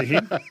it meant to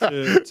him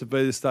to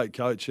be the state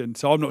coach, and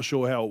so I'm not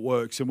sure how it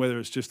works and whether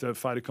it's just a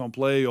fait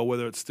accompli or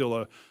whether it's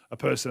still a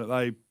person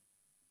that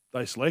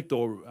they select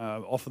or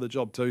offer the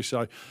job to.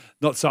 So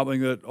not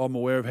something that I'm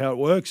aware of how it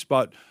works,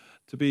 but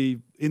to be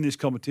in this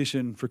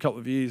competition for a couple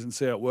of years and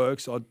see how it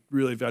works, I'd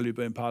really value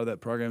being part of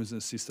that program as an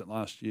assistant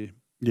last year.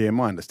 Yeah,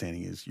 my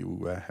understanding is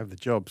you'll have the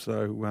job.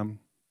 So,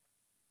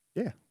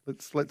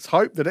 let's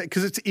hope that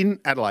because it's in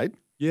Adelaide.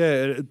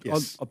 Yeah,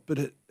 yes.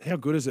 But how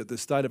good is it that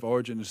State of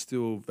Origin is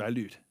still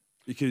valued?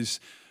 Because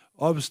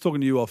I was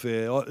talking to you off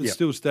air. It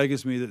still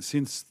staggers me that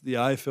since the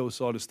AFL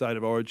side of State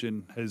of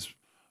Origin has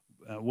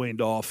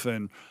weaned off,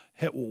 and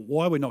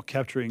why are we not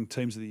capturing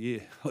teams of the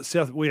year?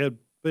 We had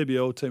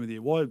BBL team of the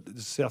year. Why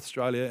does South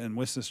Australia and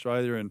Western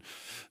Australia and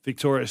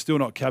Victoria still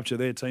not capture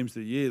their teams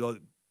of the year? Like,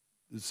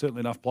 there's certainly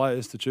enough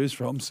players to choose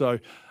from. So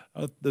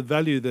the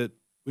value that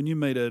when you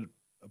meet a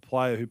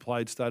player who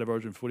played State of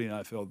Origin footy in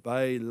AFL,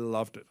 they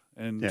loved it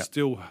and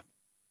still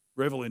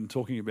revel in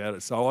talking about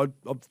it. So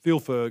I feel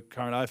for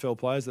current AFL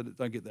players that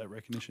don't get that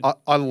recognition.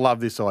 I love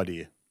this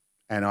idea,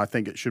 and I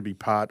think it should be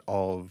part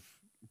of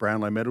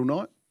Brownlow Medal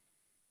Night,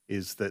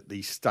 is that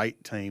the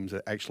state teams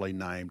are actually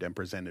named and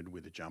presented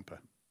with a jumper.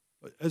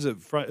 As a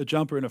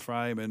jumper in a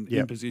frame and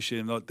in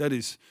position, like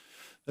that's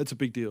a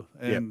big deal.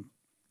 And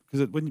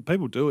because when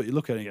people do it, you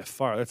look at it and you go,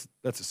 fire,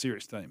 that's a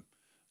serious team.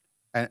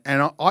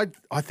 And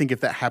I think if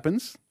that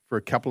happens for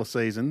a couple of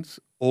seasons,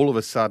 all of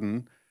a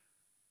sudden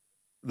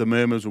the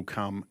murmurs will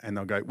come and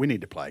they'll go, we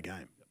need to play a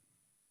game.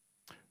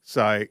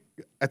 So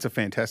that's a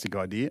fantastic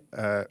idea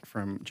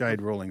from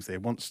Jade Rawlings there.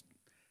 Wants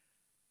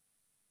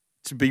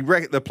to be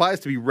the players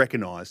to be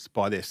recognised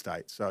by their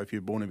state. So if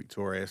you're born in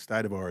Victoria,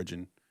 State of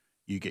Origin,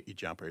 you get your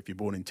jumper. If you're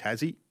born in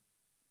Tassie,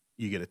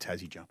 you get a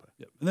Tassie jumper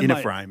in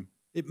a frame.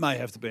 It may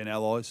have to be an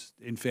allies,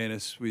 in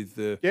fairness, with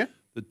the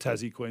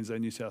Tassie,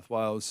 Queensland, New South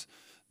Wales,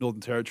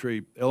 Northern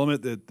Territory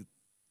element.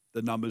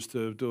 The numbers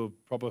to do a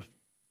proper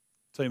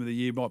team of the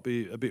year might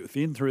be a bit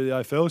thin through the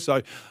AFL.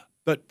 So,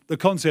 but the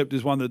concept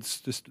is one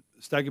that's just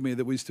staggered me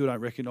that we still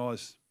don't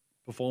recognise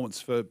performance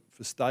for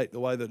state the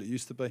way that it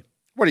used to be.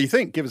 What do you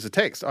think? Give us a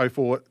text,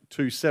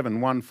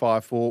 0427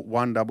 154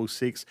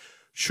 166.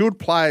 Should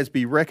players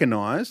be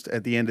recognised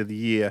at the end of the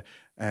year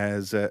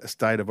as a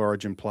State of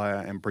Origin player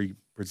and be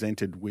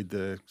presented with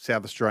the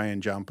South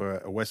Australian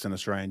jumper, a Western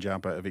Australian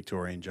jumper, a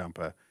Victorian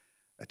jumper,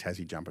 a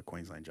Tassie jumper,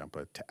 Queensland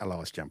jumper,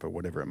 Alice jumper,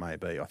 whatever it may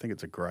be? I think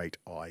it's a great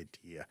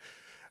idea.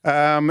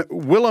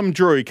 Willem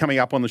Drew coming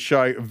up on the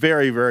show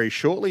very, very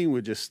shortly.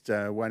 We're just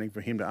waiting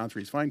for him to answer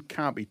his phone.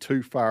 Can't be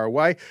too far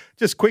away.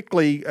 Just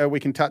quickly, we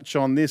can touch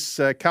on this.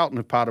 Carlton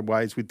have parted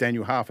ways with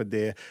Daniel Harford,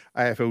 their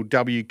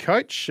AFLW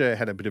coach.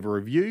 Had a bit of a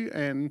review,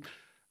 and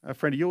a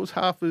friend of yours,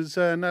 Harf, is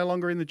no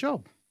longer in the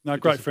job. No,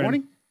 great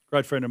friend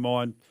of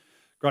mine,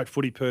 great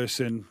footy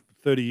person,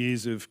 30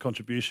 years of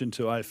contribution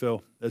to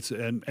AFL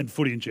and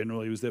footy in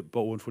general. He was at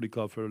Baldwin Footy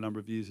Club for a number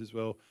of years as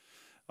well.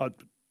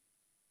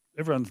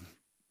 Everyone's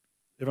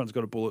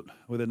got a bullet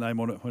with their name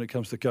on it when it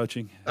comes to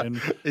coaching,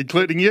 and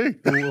including you.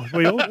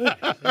 We all do.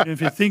 And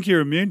if you think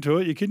you're immune to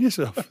it, you're kidding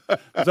yourself.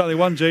 There's only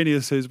one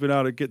genius who's been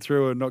able to get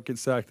through and not get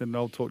sacked, and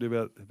I'll talk to you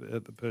about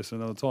the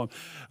person another time.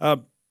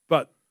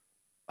 But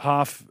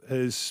Half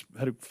has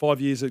had 5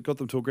 years that got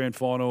them to a grand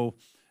final.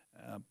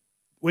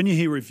 When you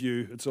hear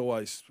review, it's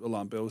always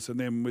alarm bells, and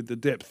then with the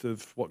depth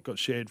of what got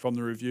shared from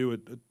the review,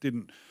 it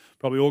didn't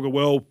probably augur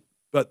well.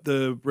 But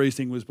the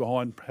reasoning was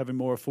behind having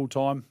more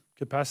full-time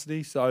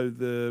capacity, so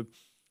the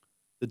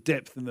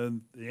depth and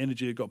the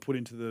energy that got put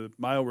into the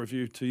Mail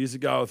review 2 years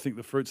ago, I think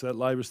the fruits of that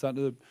labour are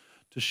starting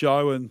to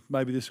show, and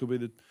maybe this will be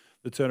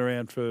the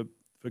turnaround for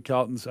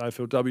Carlton's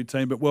AFLW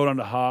team. But well done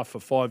to Half for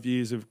 5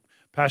 years of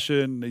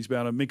passion. He's been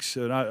able to mix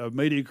a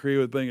media career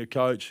with being a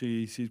coach.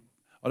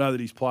 I know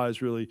that his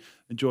players really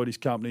enjoyed his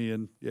company,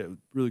 and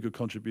really good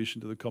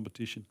contribution to the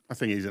competition. I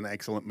think he's an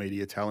excellent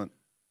media talent.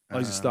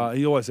 He's a star.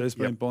 He always has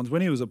been, Bonds.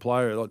 When he was a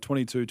player at like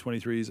 22,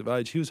 23 years of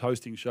age, he was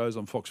hosting shows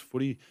on Fox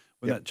Footy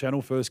when that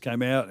channel first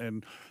came out,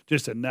 and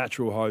just a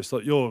natural host.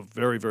 Like, you're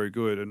very, very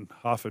good, and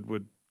Harford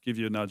would give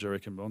you a nudge, I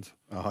reckon, Bonds.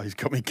 Oh, he's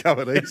got me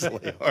covered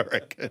easily, I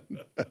reckon.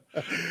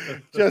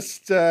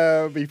 Just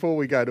before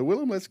we go to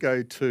Willem, let's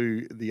go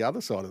to the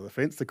other side of the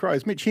fence, the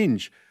Crows. Mitch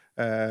Hinge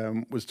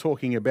was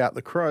talking about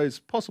the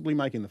Crows possibly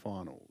making the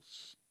finals.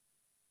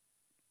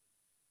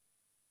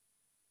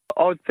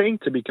 I would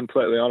think, to be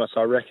completely honest,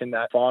 I reckon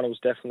that finals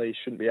definitely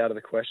shouldn't be out of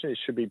the question. It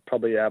should be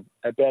probably about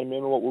a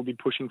minimum what we'll be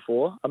pushing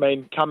for. I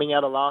mean, coming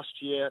out of last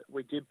year,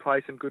 we did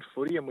play some good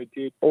footy, and we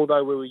did,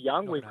 although we were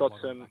young, we've got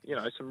some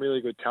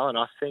really good talent.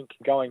 I think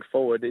going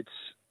forward,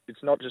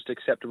 it's not just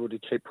acceptable to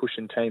keep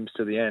pushing teams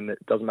to the end.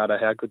 It doesn't matter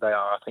how good they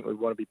are. I think we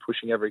want to be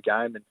pushing every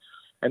game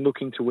and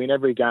looking to win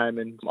every game.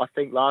 And I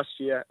think last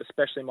year,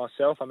 especially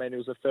myself, I mean, it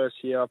was the first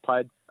year I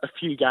played a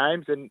few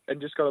games and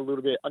just got a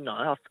little bit,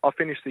 I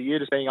finished the year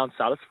just being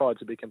unsatisfied,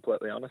 to be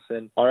completely honest.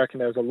 And I reckon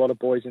there was a lot of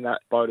boys in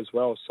that boat as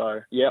well.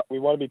 So, we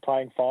want to be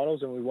playing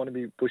finals and we want to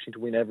be pushing to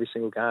win every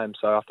single game.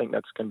 So I think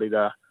that's going to be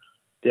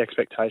the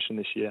expectation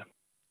this year.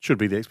 Should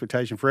be the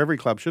expectation for every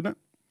club, shouldn't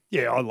it?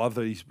 Yeah, I love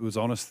that he was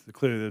honest.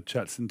 Clearly the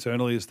chats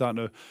internally are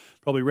starting to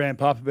probably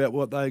ramp up about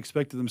what they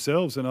expect of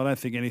themselves, and I don't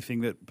think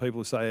anything that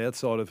people say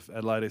outside of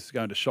Adelaide is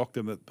going to shock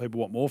them that people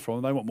want more from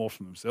them. They want more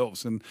from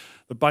themselves, and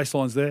the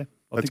baseline's there.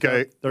 Let's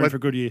go. They're in for a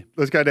good year.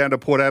 Let's go down to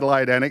Port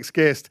Adelaide. Our next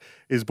guest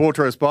is brought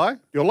to us by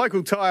your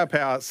local tyre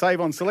power. Save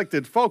on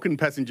selected Falcon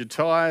passenger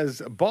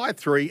tyres. Buy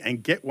 3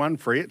 and get 1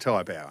 free at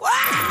Tyre Power. Wow,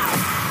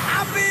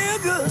 I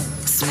feel good.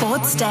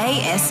 Sports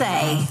Day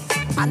SA.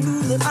 I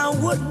knew that I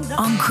wouldn't.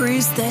 On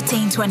Cruise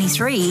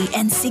 1323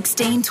 and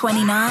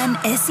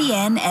 1629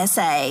 SEN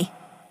SA.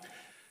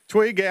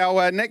 Twig,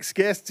 our next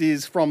guest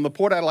is from the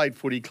Port Adelaide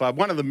Footy Club,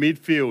 one of the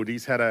midfield.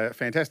 He's had a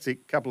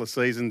fantastic couple of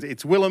seasons.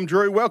 It's Willem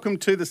Drew. Welcome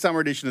to the summer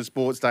edition of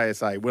Sports Day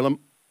SA. Willem.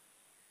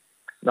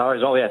 No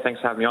worries. Oh, yeah,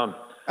 thanks for having me on.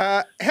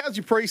 How's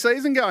your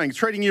pre-season going?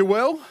 Treating you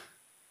well?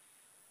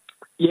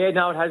 Yeah,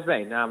 no, it has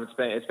been.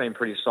 It's been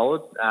pretty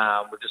solid.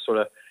 We've just sort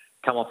of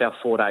come off our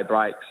 4-day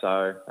break, so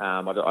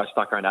I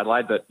stuck around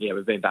Adelaide, but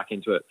we've been back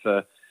into it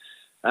for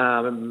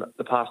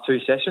the past 2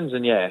 sessions,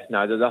 and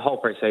the whole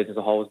pre-season as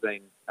a whole has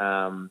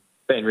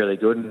been really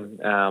good, and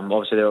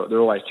obviously they're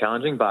always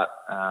challenging, but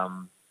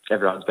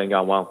everyone's been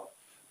going well.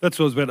 That's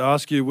what I was about to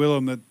ask you,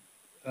 Willem,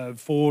 that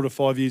 4 to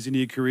 5 years into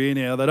your career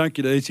now, they don't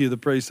get easier the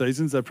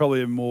pre-seasons. They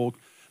probably more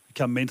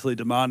become mentally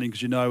demanding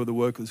because you know the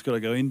work that's got to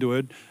go into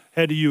it.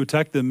 How do you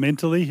attack them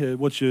mentally?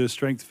 What's your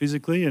strength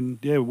physically? And,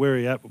 where are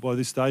you at by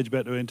this stage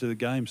about to enter the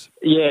games?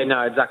 Yeah,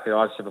 no, exactly.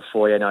 I said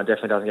before, it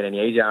definitely doesn't get any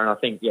easier. And I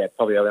think,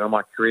 probably early on in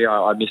my career,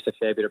 I missed a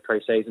fair bit of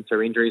pre-season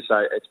through injuries,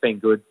 so it's been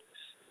good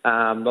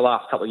the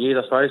last couple of years,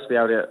 I suppose, to be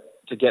able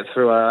to get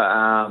through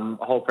a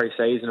whole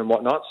pre-season and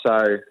whatnot.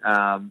 So,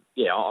 I'm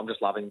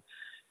just loving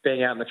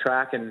being out on the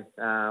track and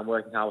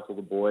working hard with all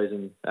the boys.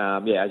 And,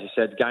 as you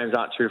said, the games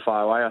aren't too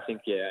far away. I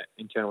think,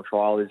 internal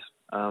trial is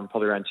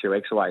probably around 2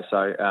 weeks away.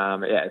 So,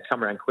 it's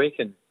come around quick,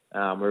 and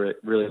we're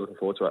really looking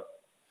forward to it.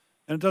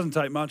 And it doesn't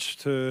take much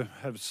to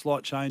have a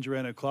slight change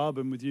around a club.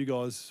 And with you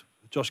guys,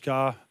 Josh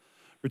Carr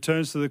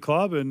returns to the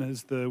club and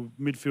has the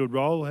midfield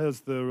role.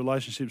 How's the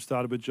relationship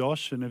started with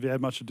Josh, and have you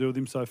had much to do with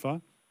him so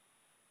far?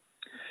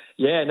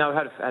 Yeah, no,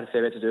 I've had a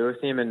fair bit to do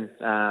with him, and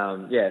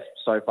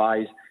so far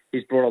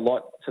he's brought a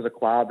lot to the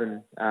club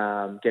and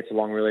gets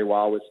along really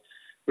well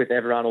with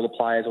everyone, all the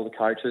players, all the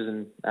coaches,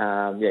 and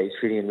he's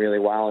fitting in really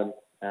well.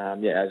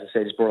 And as I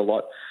said, he's brought a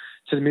lot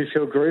to the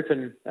midfield group,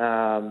 and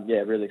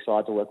really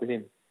excited to work with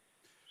him.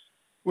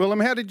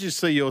 Willem, how did you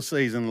see your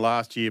season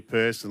last year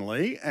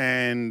personally?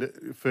 And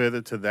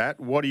further to that,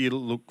 what do you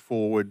look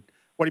forward?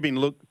 What have you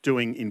been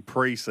doing in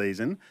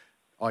pre-season,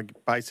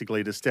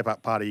 basically to step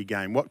up part of your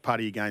game? What part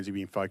of your games have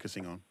you been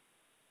focusing on?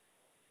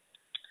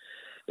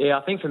 Yeah,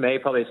 I think for me,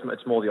 probably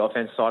it's more the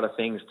offense side of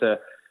things to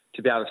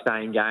be able to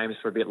stay in games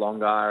for a bit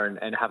longer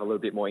and have a little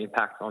bit more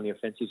impact on the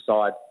offensive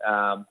side,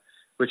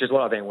 which is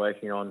what I've been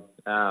working on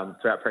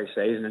throughout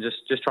pre-season, and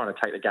just trying to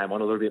take the game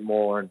on a little bit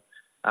more. And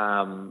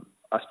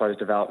I suppose,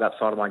 develop that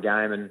side of my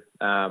game.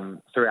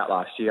 And throughout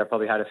last year, I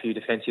probably had a few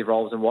defensive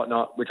roles and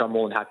whatnot, which I'm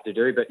more than happy to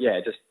do. But yeah,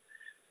 just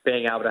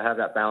being able to have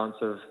that balance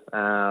of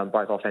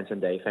both offense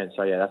and defense.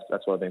 So yeah,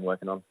 that's what I've been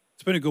working on.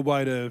 It's been a good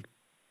way to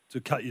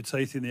cut your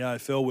teeth in the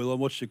AFL, Will. I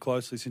watched you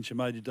closely since you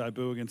made your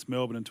debut against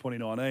Melbourne in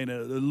 2019.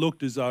 It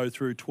looked as though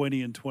through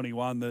 20 and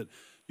 21 that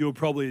you were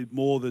probably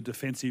more the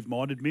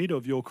defensive-minded mid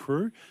of your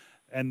crew,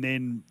 and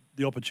then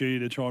the opportunity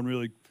to try and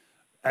really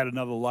add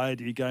another layer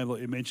to your game,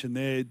 like you mentioned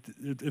there.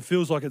 It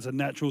feels like it's a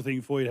natural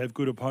thing for you to have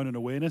good opponent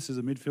awareness as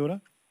a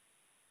midfielder.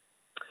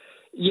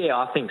 Yeah,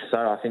 I think so.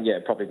 I think,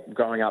 probably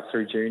growing up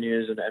through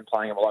juniors and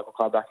playing at my local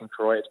club back in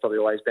Croy, it's probably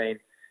always been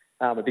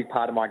a big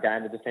part of my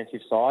game, the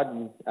defensive side.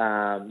 And,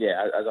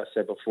 as I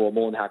said before,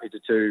 more than happy to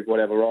do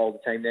whatever role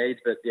the team needs.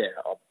 But,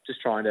 I'm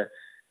just trying to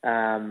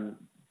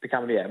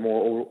become a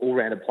more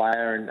all-rounded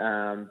player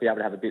and be able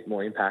to have a bit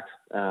more impact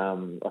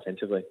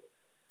offensively.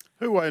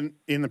 Who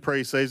in the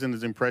pre-season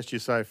has impressed you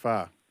so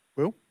far,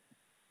 Will?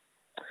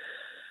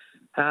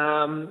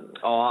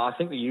 I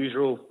think the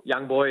usual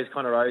young boys,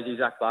 Connor Rosie,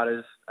 Zach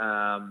Butters,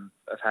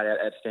 have had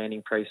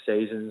outstanding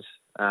pre-seasons.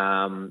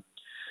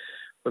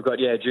 We've got,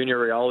 Junior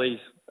Rioli's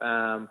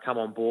come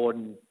on board,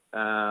 and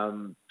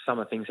some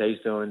of the things he's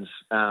doing's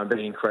been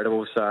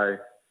incredible. So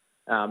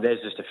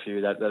there's just a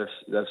few that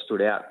have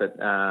stood out. But,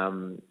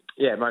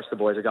 most of the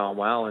boys are going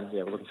well, and,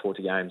 we're looking forward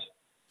to games.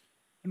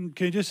 And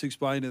can you just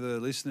explain to the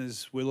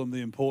listeners, Willem,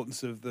 the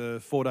importance of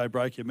the 4-day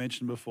break you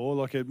mentioned before?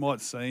 Like, it might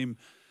seem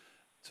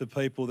to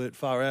people that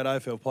far out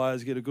AFL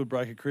players get a good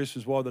break at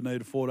Christmas, why they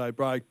need a 4-day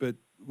break, but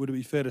would it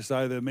be fair to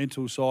say the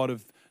mental side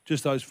of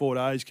just those 4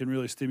 days can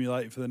really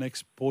stimulate you for the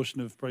next portion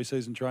of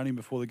pre-season training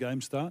before the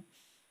games start?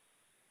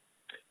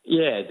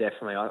 Yeah,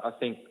 definitely. I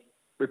think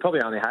we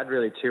probably only had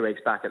really 2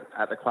 weeks back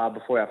at the club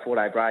before our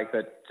 4-day break,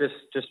 but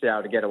just be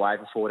able to get away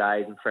for 4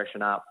 days and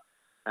freshen up.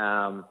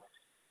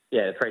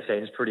 The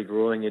pre-season's pretty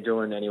grueling. You're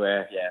doing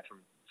anywhere, from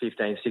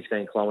 15,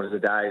 16 kilometres a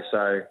day.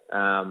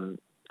 So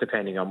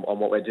depending on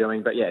what we're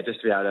doing. But,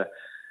 just to be able to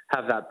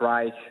have that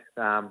break,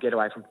 get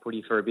away from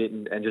footy for a bit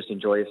and just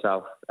enjoy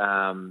yourself.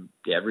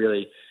 It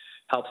really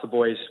helps the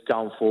boys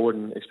going forward,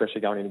 and especially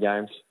going into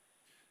games.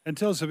 And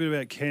tell us a bit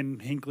about Ken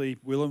Hinkley,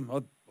 Willem.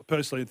 I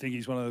personally think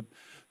he's one of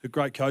the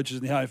great coaches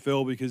in the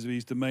AFL because of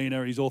his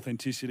demeanour, his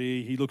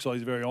authenticity. He looks like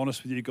he's very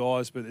honest with you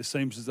guys, but it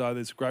seems as though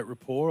there's great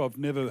rapport. I've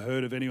never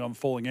heard of anyone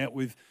falling out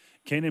with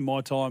Ken in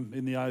my time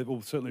in the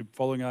AFL, certainly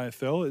following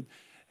AFL.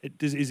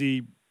 Is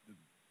he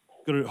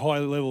got a high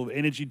level of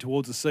energy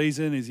towards the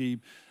season? Is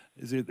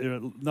there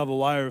another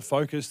layer of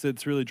focus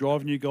that's really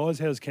driving you guys?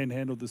 How's Ken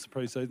handled this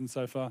pre-season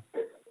so far?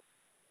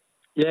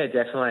 Yeah,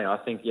 definitely. I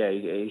think,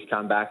 he's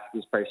come back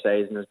this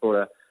pre-season, has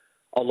brought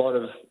a lot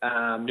of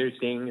new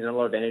things and a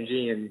lot of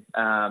energy. And,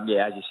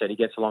 as you said, he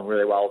gets along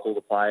really well with all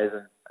the players,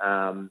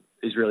 and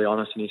is really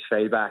honest in his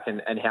feedback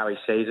and how he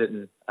sees it.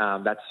 And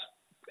that's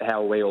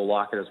how we all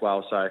like it as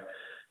well. So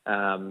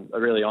a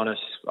really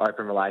honest,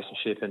 open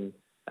relationship. And,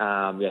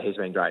 he's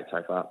been great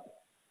so far.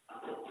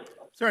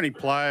 Is there any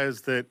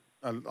players that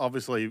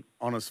obviously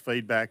honest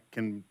feedback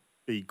can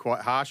be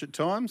quite harsh at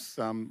times?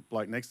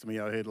 Bloke next to me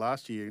I heard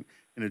last year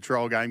in a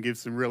trial game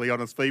gives some really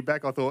honest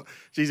feedback. I thought,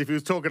 geez, if he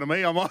was talking to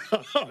me, I might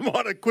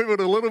have quivered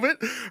a little bit.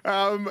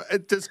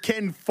 Does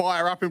Ken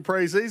fire up in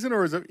pre-season,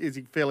 or is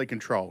he fairly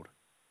controlled?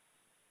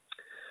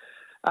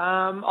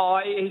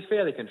 He's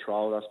fairly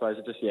controlled, I suppose.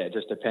 It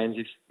just depends.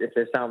 If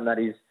there's something that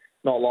he's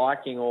not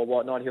liking or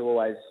whatnot, he'll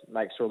always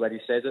make sure that he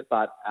says it.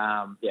 But,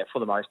 for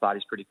the most part,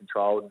 he's pretty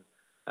controlled.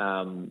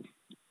 But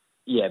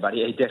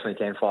he definitely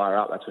can fire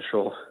up, that's for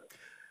sure.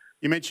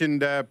 You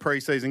mentioned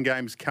pre-season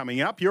games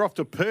coming up. You're off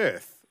to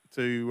Perth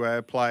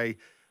to play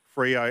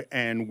Freo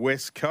and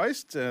West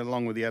Coast,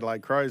 along with the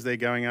Adelaide Crows. They're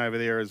going over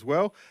there as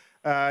well.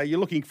 You're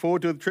looking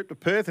forward to the trip to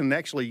Perth and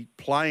actually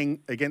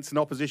playing against an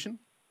opposition?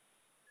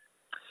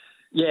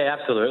 Yeah,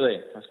 absolutely.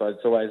 I suppose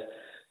it's always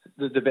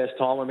the best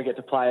time when we get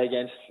to play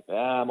against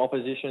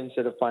opposition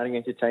instead of playing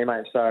against your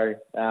teammates. So,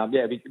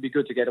 it'd be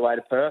good to get away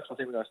to Perth. I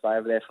think we're going to stay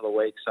over there for the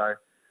week. So, it'd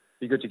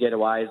be good to get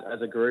away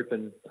as a group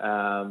and,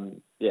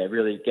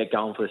 really get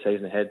going for the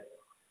season ahead.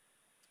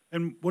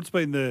 And what's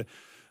been the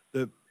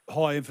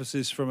high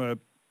emphasis from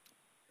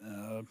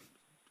a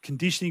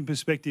conditioning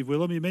perspective,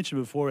 Willem? You mentioned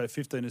before at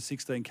 15 to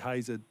 16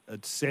 Ks a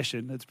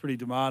session. It's pretty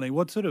demanding.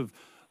 What sort of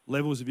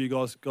levels have you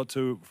guys got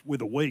to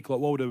with a week? Like,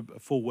 what would a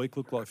full week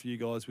look like for you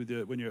guys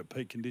when you're at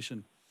peak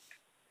condition?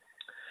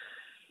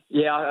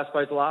 Yeah, I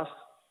suppose the last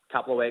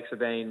couple of weeks have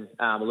been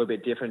a little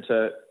bit different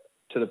to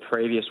the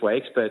previous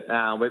weeks, but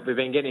we've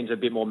been getting into a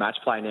bit more match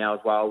play now as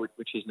well,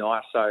 which is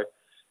nice. So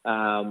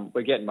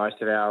we're getting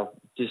most of our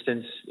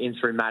distance in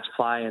through match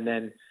play, and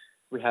then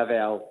we have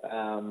our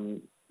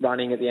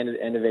running at the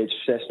end of each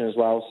session as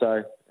well.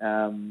 So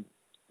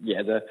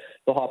the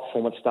high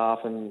performance staff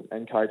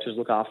and coaches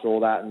look after all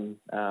that, and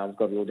we've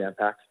got it all down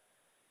packed.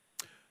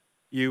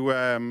 You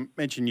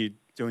mentioned you're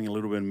doing a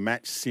little bit of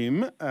match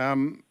sim.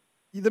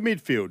 The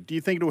midfield, do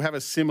you think it'll have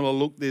a similar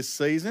look this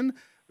season?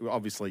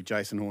 Obviously,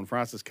 Jason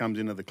Horne-Francis comes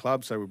into the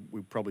club, so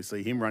we'll probably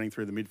see him running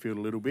through the midfield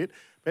a little bit.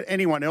 But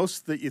anyone else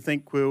that you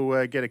think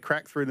will get a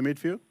crack through the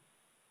midfield?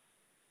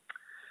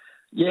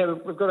 Yeah,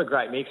 we've got a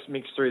great mix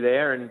through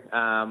there, and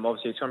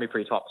obviously it's going to be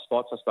pretty tight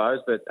spots, I suppose.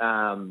 But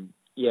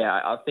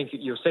yeah, I think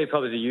you'll see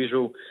probably the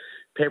usual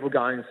people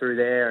going through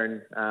there,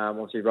 and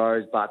obviously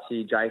Rose,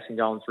 Butsy, Jason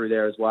going through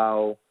there as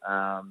well,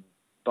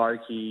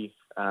 Boki,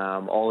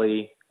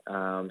 Ollie.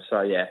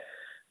 So yeah,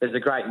 there's a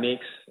great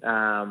mix,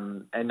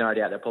 and no doubt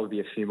there'll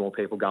probably be a few more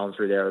people going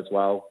through there as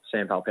well.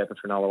 Sam Pepper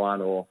for another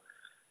one, or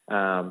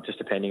just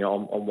depending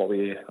on what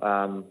we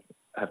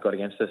have got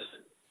against us.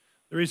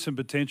 There is some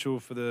potential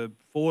for the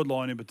forward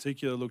line in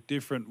particular look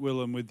different,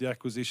 Willem, with the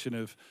acquisition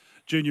of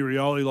Junior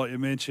Rioli, like you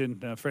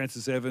mentioned,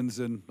 Francis Evans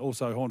and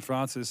also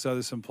Horne-Francis. So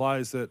there's some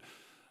players that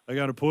are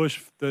going to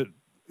push that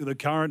the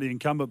current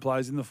incumbent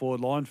players in the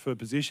forward line for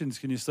positions.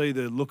 Can you see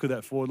the look of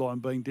that forward line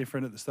being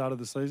different at the start of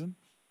the season?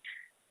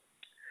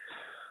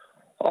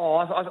 Oh,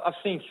 I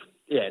think,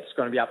 yeah, it's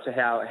going to be up to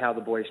how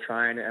the boys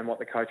train and what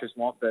the coaches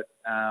want. But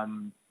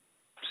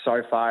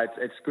so far,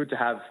 it's good to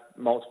have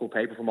multiple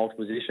people for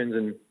multiple positions,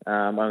 and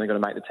only going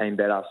to make the team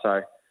better.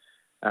 So,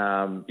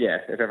 yeah,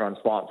 if everyone's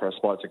fighting for a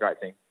spot, it's a great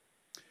thing.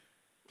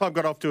 Club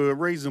got off to a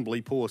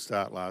reasonably poor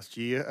start last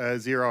year,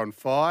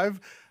 0-5.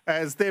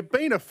 Has there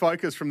been a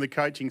focus from the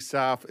coaching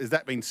staff? Has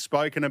that been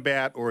spoken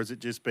about, or has it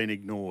just been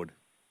ignored?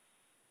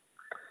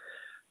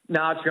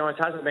 No, to be honest,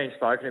 it hasn't been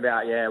spoken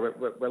about. Yeah,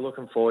 we're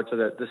looking forward to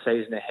the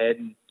season ahead,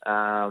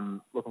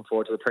 and looking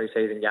forward to the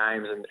pre-season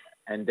games,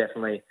 and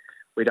definitely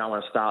we don't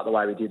want to start the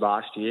way we did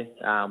last year,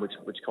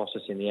 which cost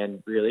us in the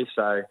end, really.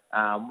 So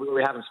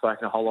we haven't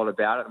spoken a whole lot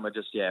about it, and we're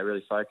just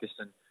really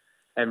focused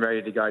and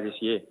ready to go this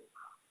year.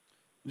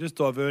 Just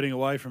diverting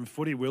away from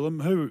footy,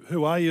 Willem,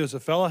 who are you as a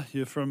fella?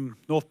 You're from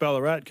North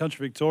Ballarat,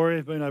 country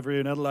Victoria, been over here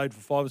in Adelaide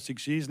for 5 or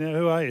 6 years now.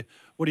 Who are you?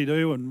 What do you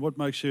do, and what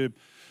makes your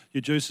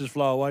juices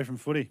flow away from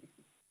footy?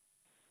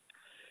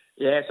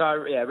 Yeah, so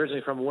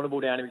originally from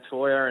Warrnambool down in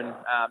Victoria, and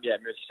as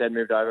you said,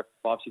 moved over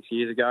 5-6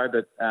 years ago.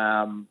 But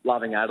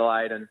loving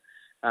Adelaide, and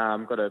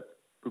got a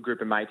good group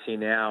of mates here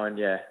now, and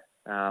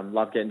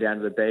love getting down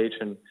to the beach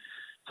and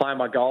playing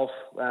my golf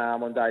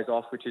on days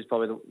off, which is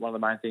probably one of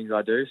the main things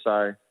I do.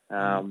 So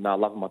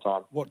loving my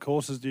time. What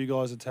courses do you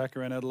guys attack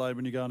around Adelaide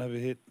when you go and have a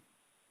hit?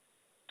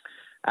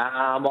 There's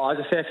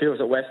a fair few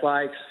at West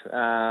Lakes,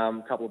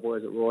 a couple of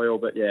boys at Royal,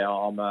 but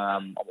I'm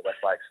at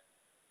West Lakes.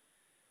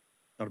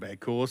 Not a bad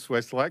course,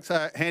 West Lakes.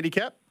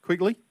 Handicap,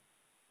 quickly?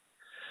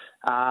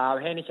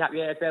 Handicap,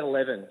 it's about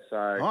 11.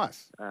 So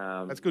nice.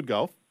 That's good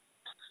golf.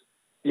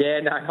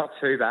 Yeah, no, not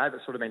too bad,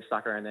 but sort of been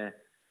stuck around there.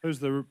 Who's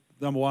the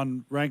number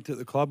one ranked at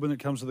the club when it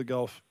comes to the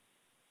golf?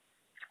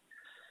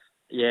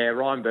 Yeah,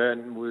 Ryan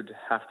Burton would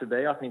have to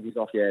be. I think he's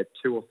off, 2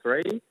 or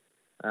 3. He's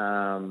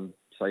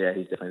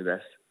definitely the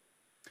best.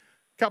 A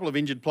couple of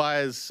injured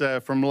players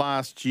from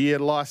last year,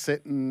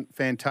 Lysette and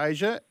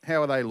Fantasia.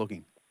 How are they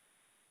looking?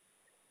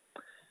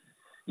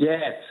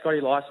 Yeah,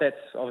 Scotty Lysette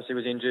obviously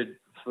was injured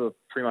for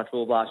pretty much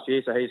all of last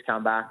year, so he's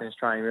come back and is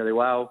training really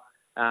well.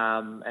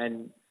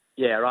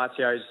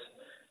 Ratio's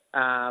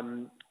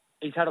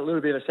he's had a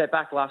little bit of a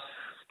setback the last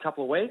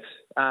couple of weeks,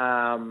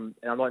 and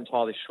I'm not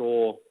entirely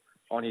sure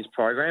on his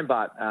program,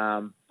 but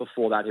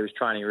before that he was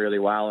training really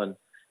well, and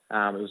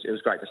it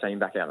was great to see him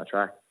back out on the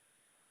track.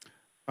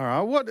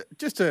 All right,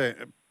 just a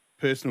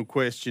personal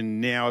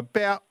question now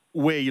about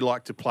where you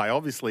like to play.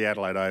 Obviously,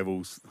 Adelaide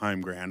Oval's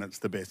home ground. It's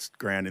the best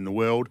ground in the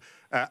world.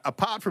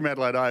 Apart from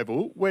Adelaide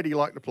Oval, where do you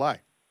like to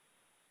play?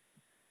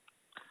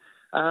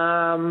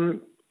 I'd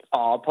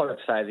probably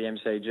say the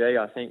MCG.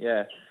 I think,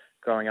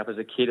 growing up as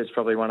a kid, it's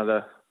probably one of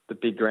the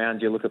big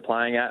grounds you look at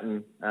playing at,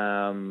 and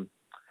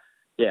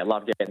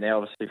love getting there.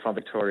 Obviously from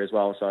Victoria as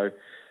well, so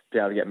be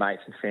able to get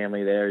mates and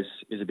family there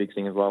is a big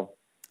thing as well.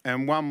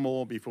 And one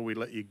more before we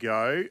let you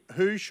go.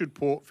 Who should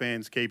Port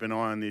fans keep an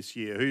eye on this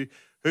year?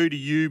 Who do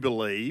you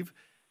believe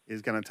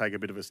is going to take a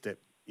bit of a step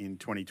in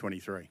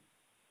 2023?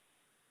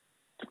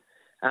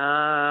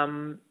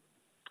 I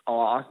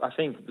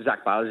think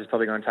Zach Butters is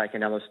probably going to take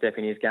another step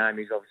in his game.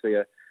 He's obviously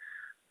a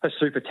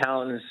super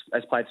talent and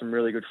has played some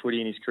really good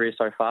footy in his career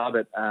so far,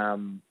 but I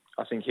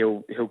think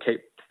he'll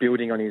keep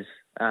building on his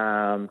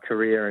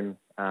career and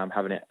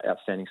have an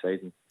outstanding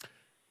season.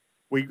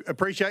 We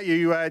appreciate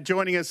you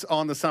joining us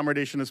on the summer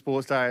edition of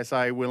Sports Day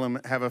SA. Willem,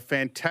 have a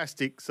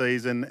fantastic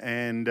season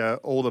and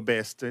all the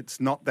best. It's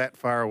not that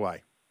far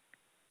away.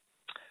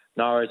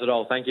 No worries at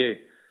all. Thank you.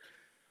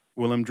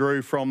 Willem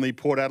Drew from the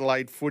Port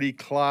Adelaide Footy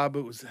Club.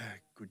 It was a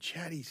good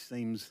chat. He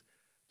seems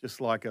just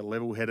like a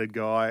level-headed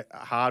guy, a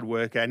hard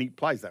worker, and he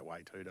plays that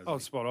way too, doesn't he? Oh,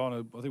 spot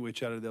on. I think we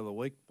chatted the other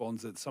week,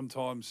 Bonds, that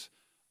sometimes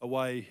a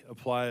way a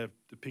player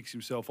depicts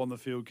himself on the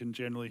field can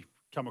generally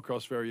come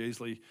across very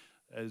easily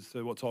as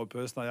to what type of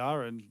person they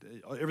are. And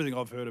everything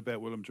I've heard about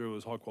Willem Drew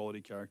is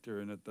high-quality character,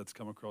 and that's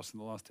come across in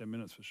the last 10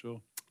 minutes for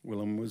sure.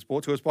 Willem was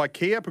brought to us by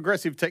Kia,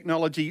 progressive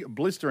technology,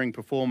 blistering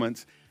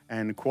performance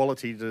and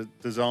quality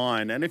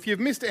design. And if you've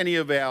missed any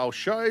of our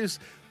shows,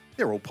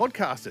 they're all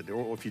podcasted.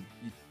 Or if you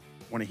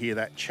want to hear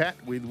that chat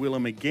with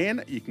Willem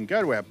again, you can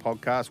go to our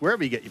podcast,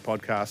 wherever you get your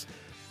podcasts,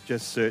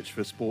 just search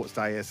for Sports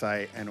Day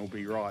SA and it'll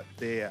be right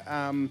there.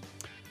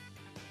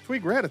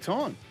 Twig, we're out of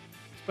time.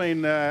 It's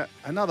been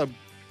another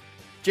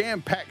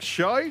jam-packed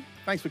show.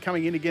 Thanks for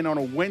coming in again on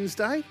a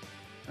Wednesday.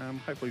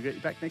 Hopefully we'll get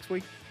you back next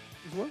week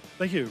as well.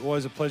 Thank you.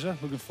 Always a pleasure.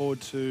 Looking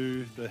forward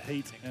to the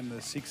Heat and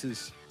the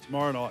Sixers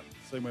tomorrow night,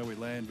 seeing where we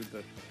land with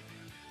the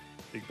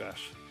Big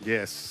Bash.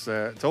 Yes,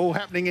 it's all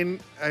happening in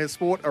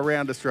sport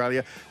around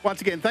Australia.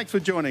 Once again, thanks for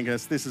joining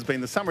us. This has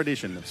been the summer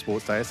edition of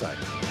Sports Day SA.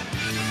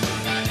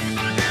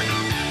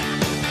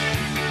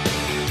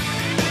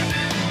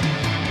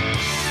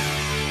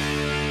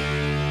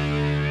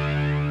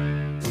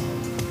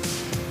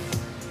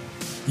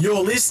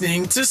 You're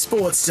listening to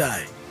Sports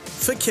Day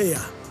for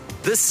Kia.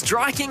 The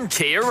striking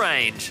Kia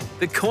range,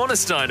 the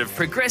cornerstone of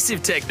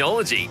progressive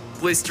technology,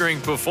 blistering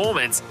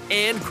performance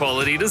and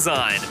quality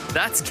design.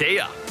 That's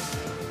Kia.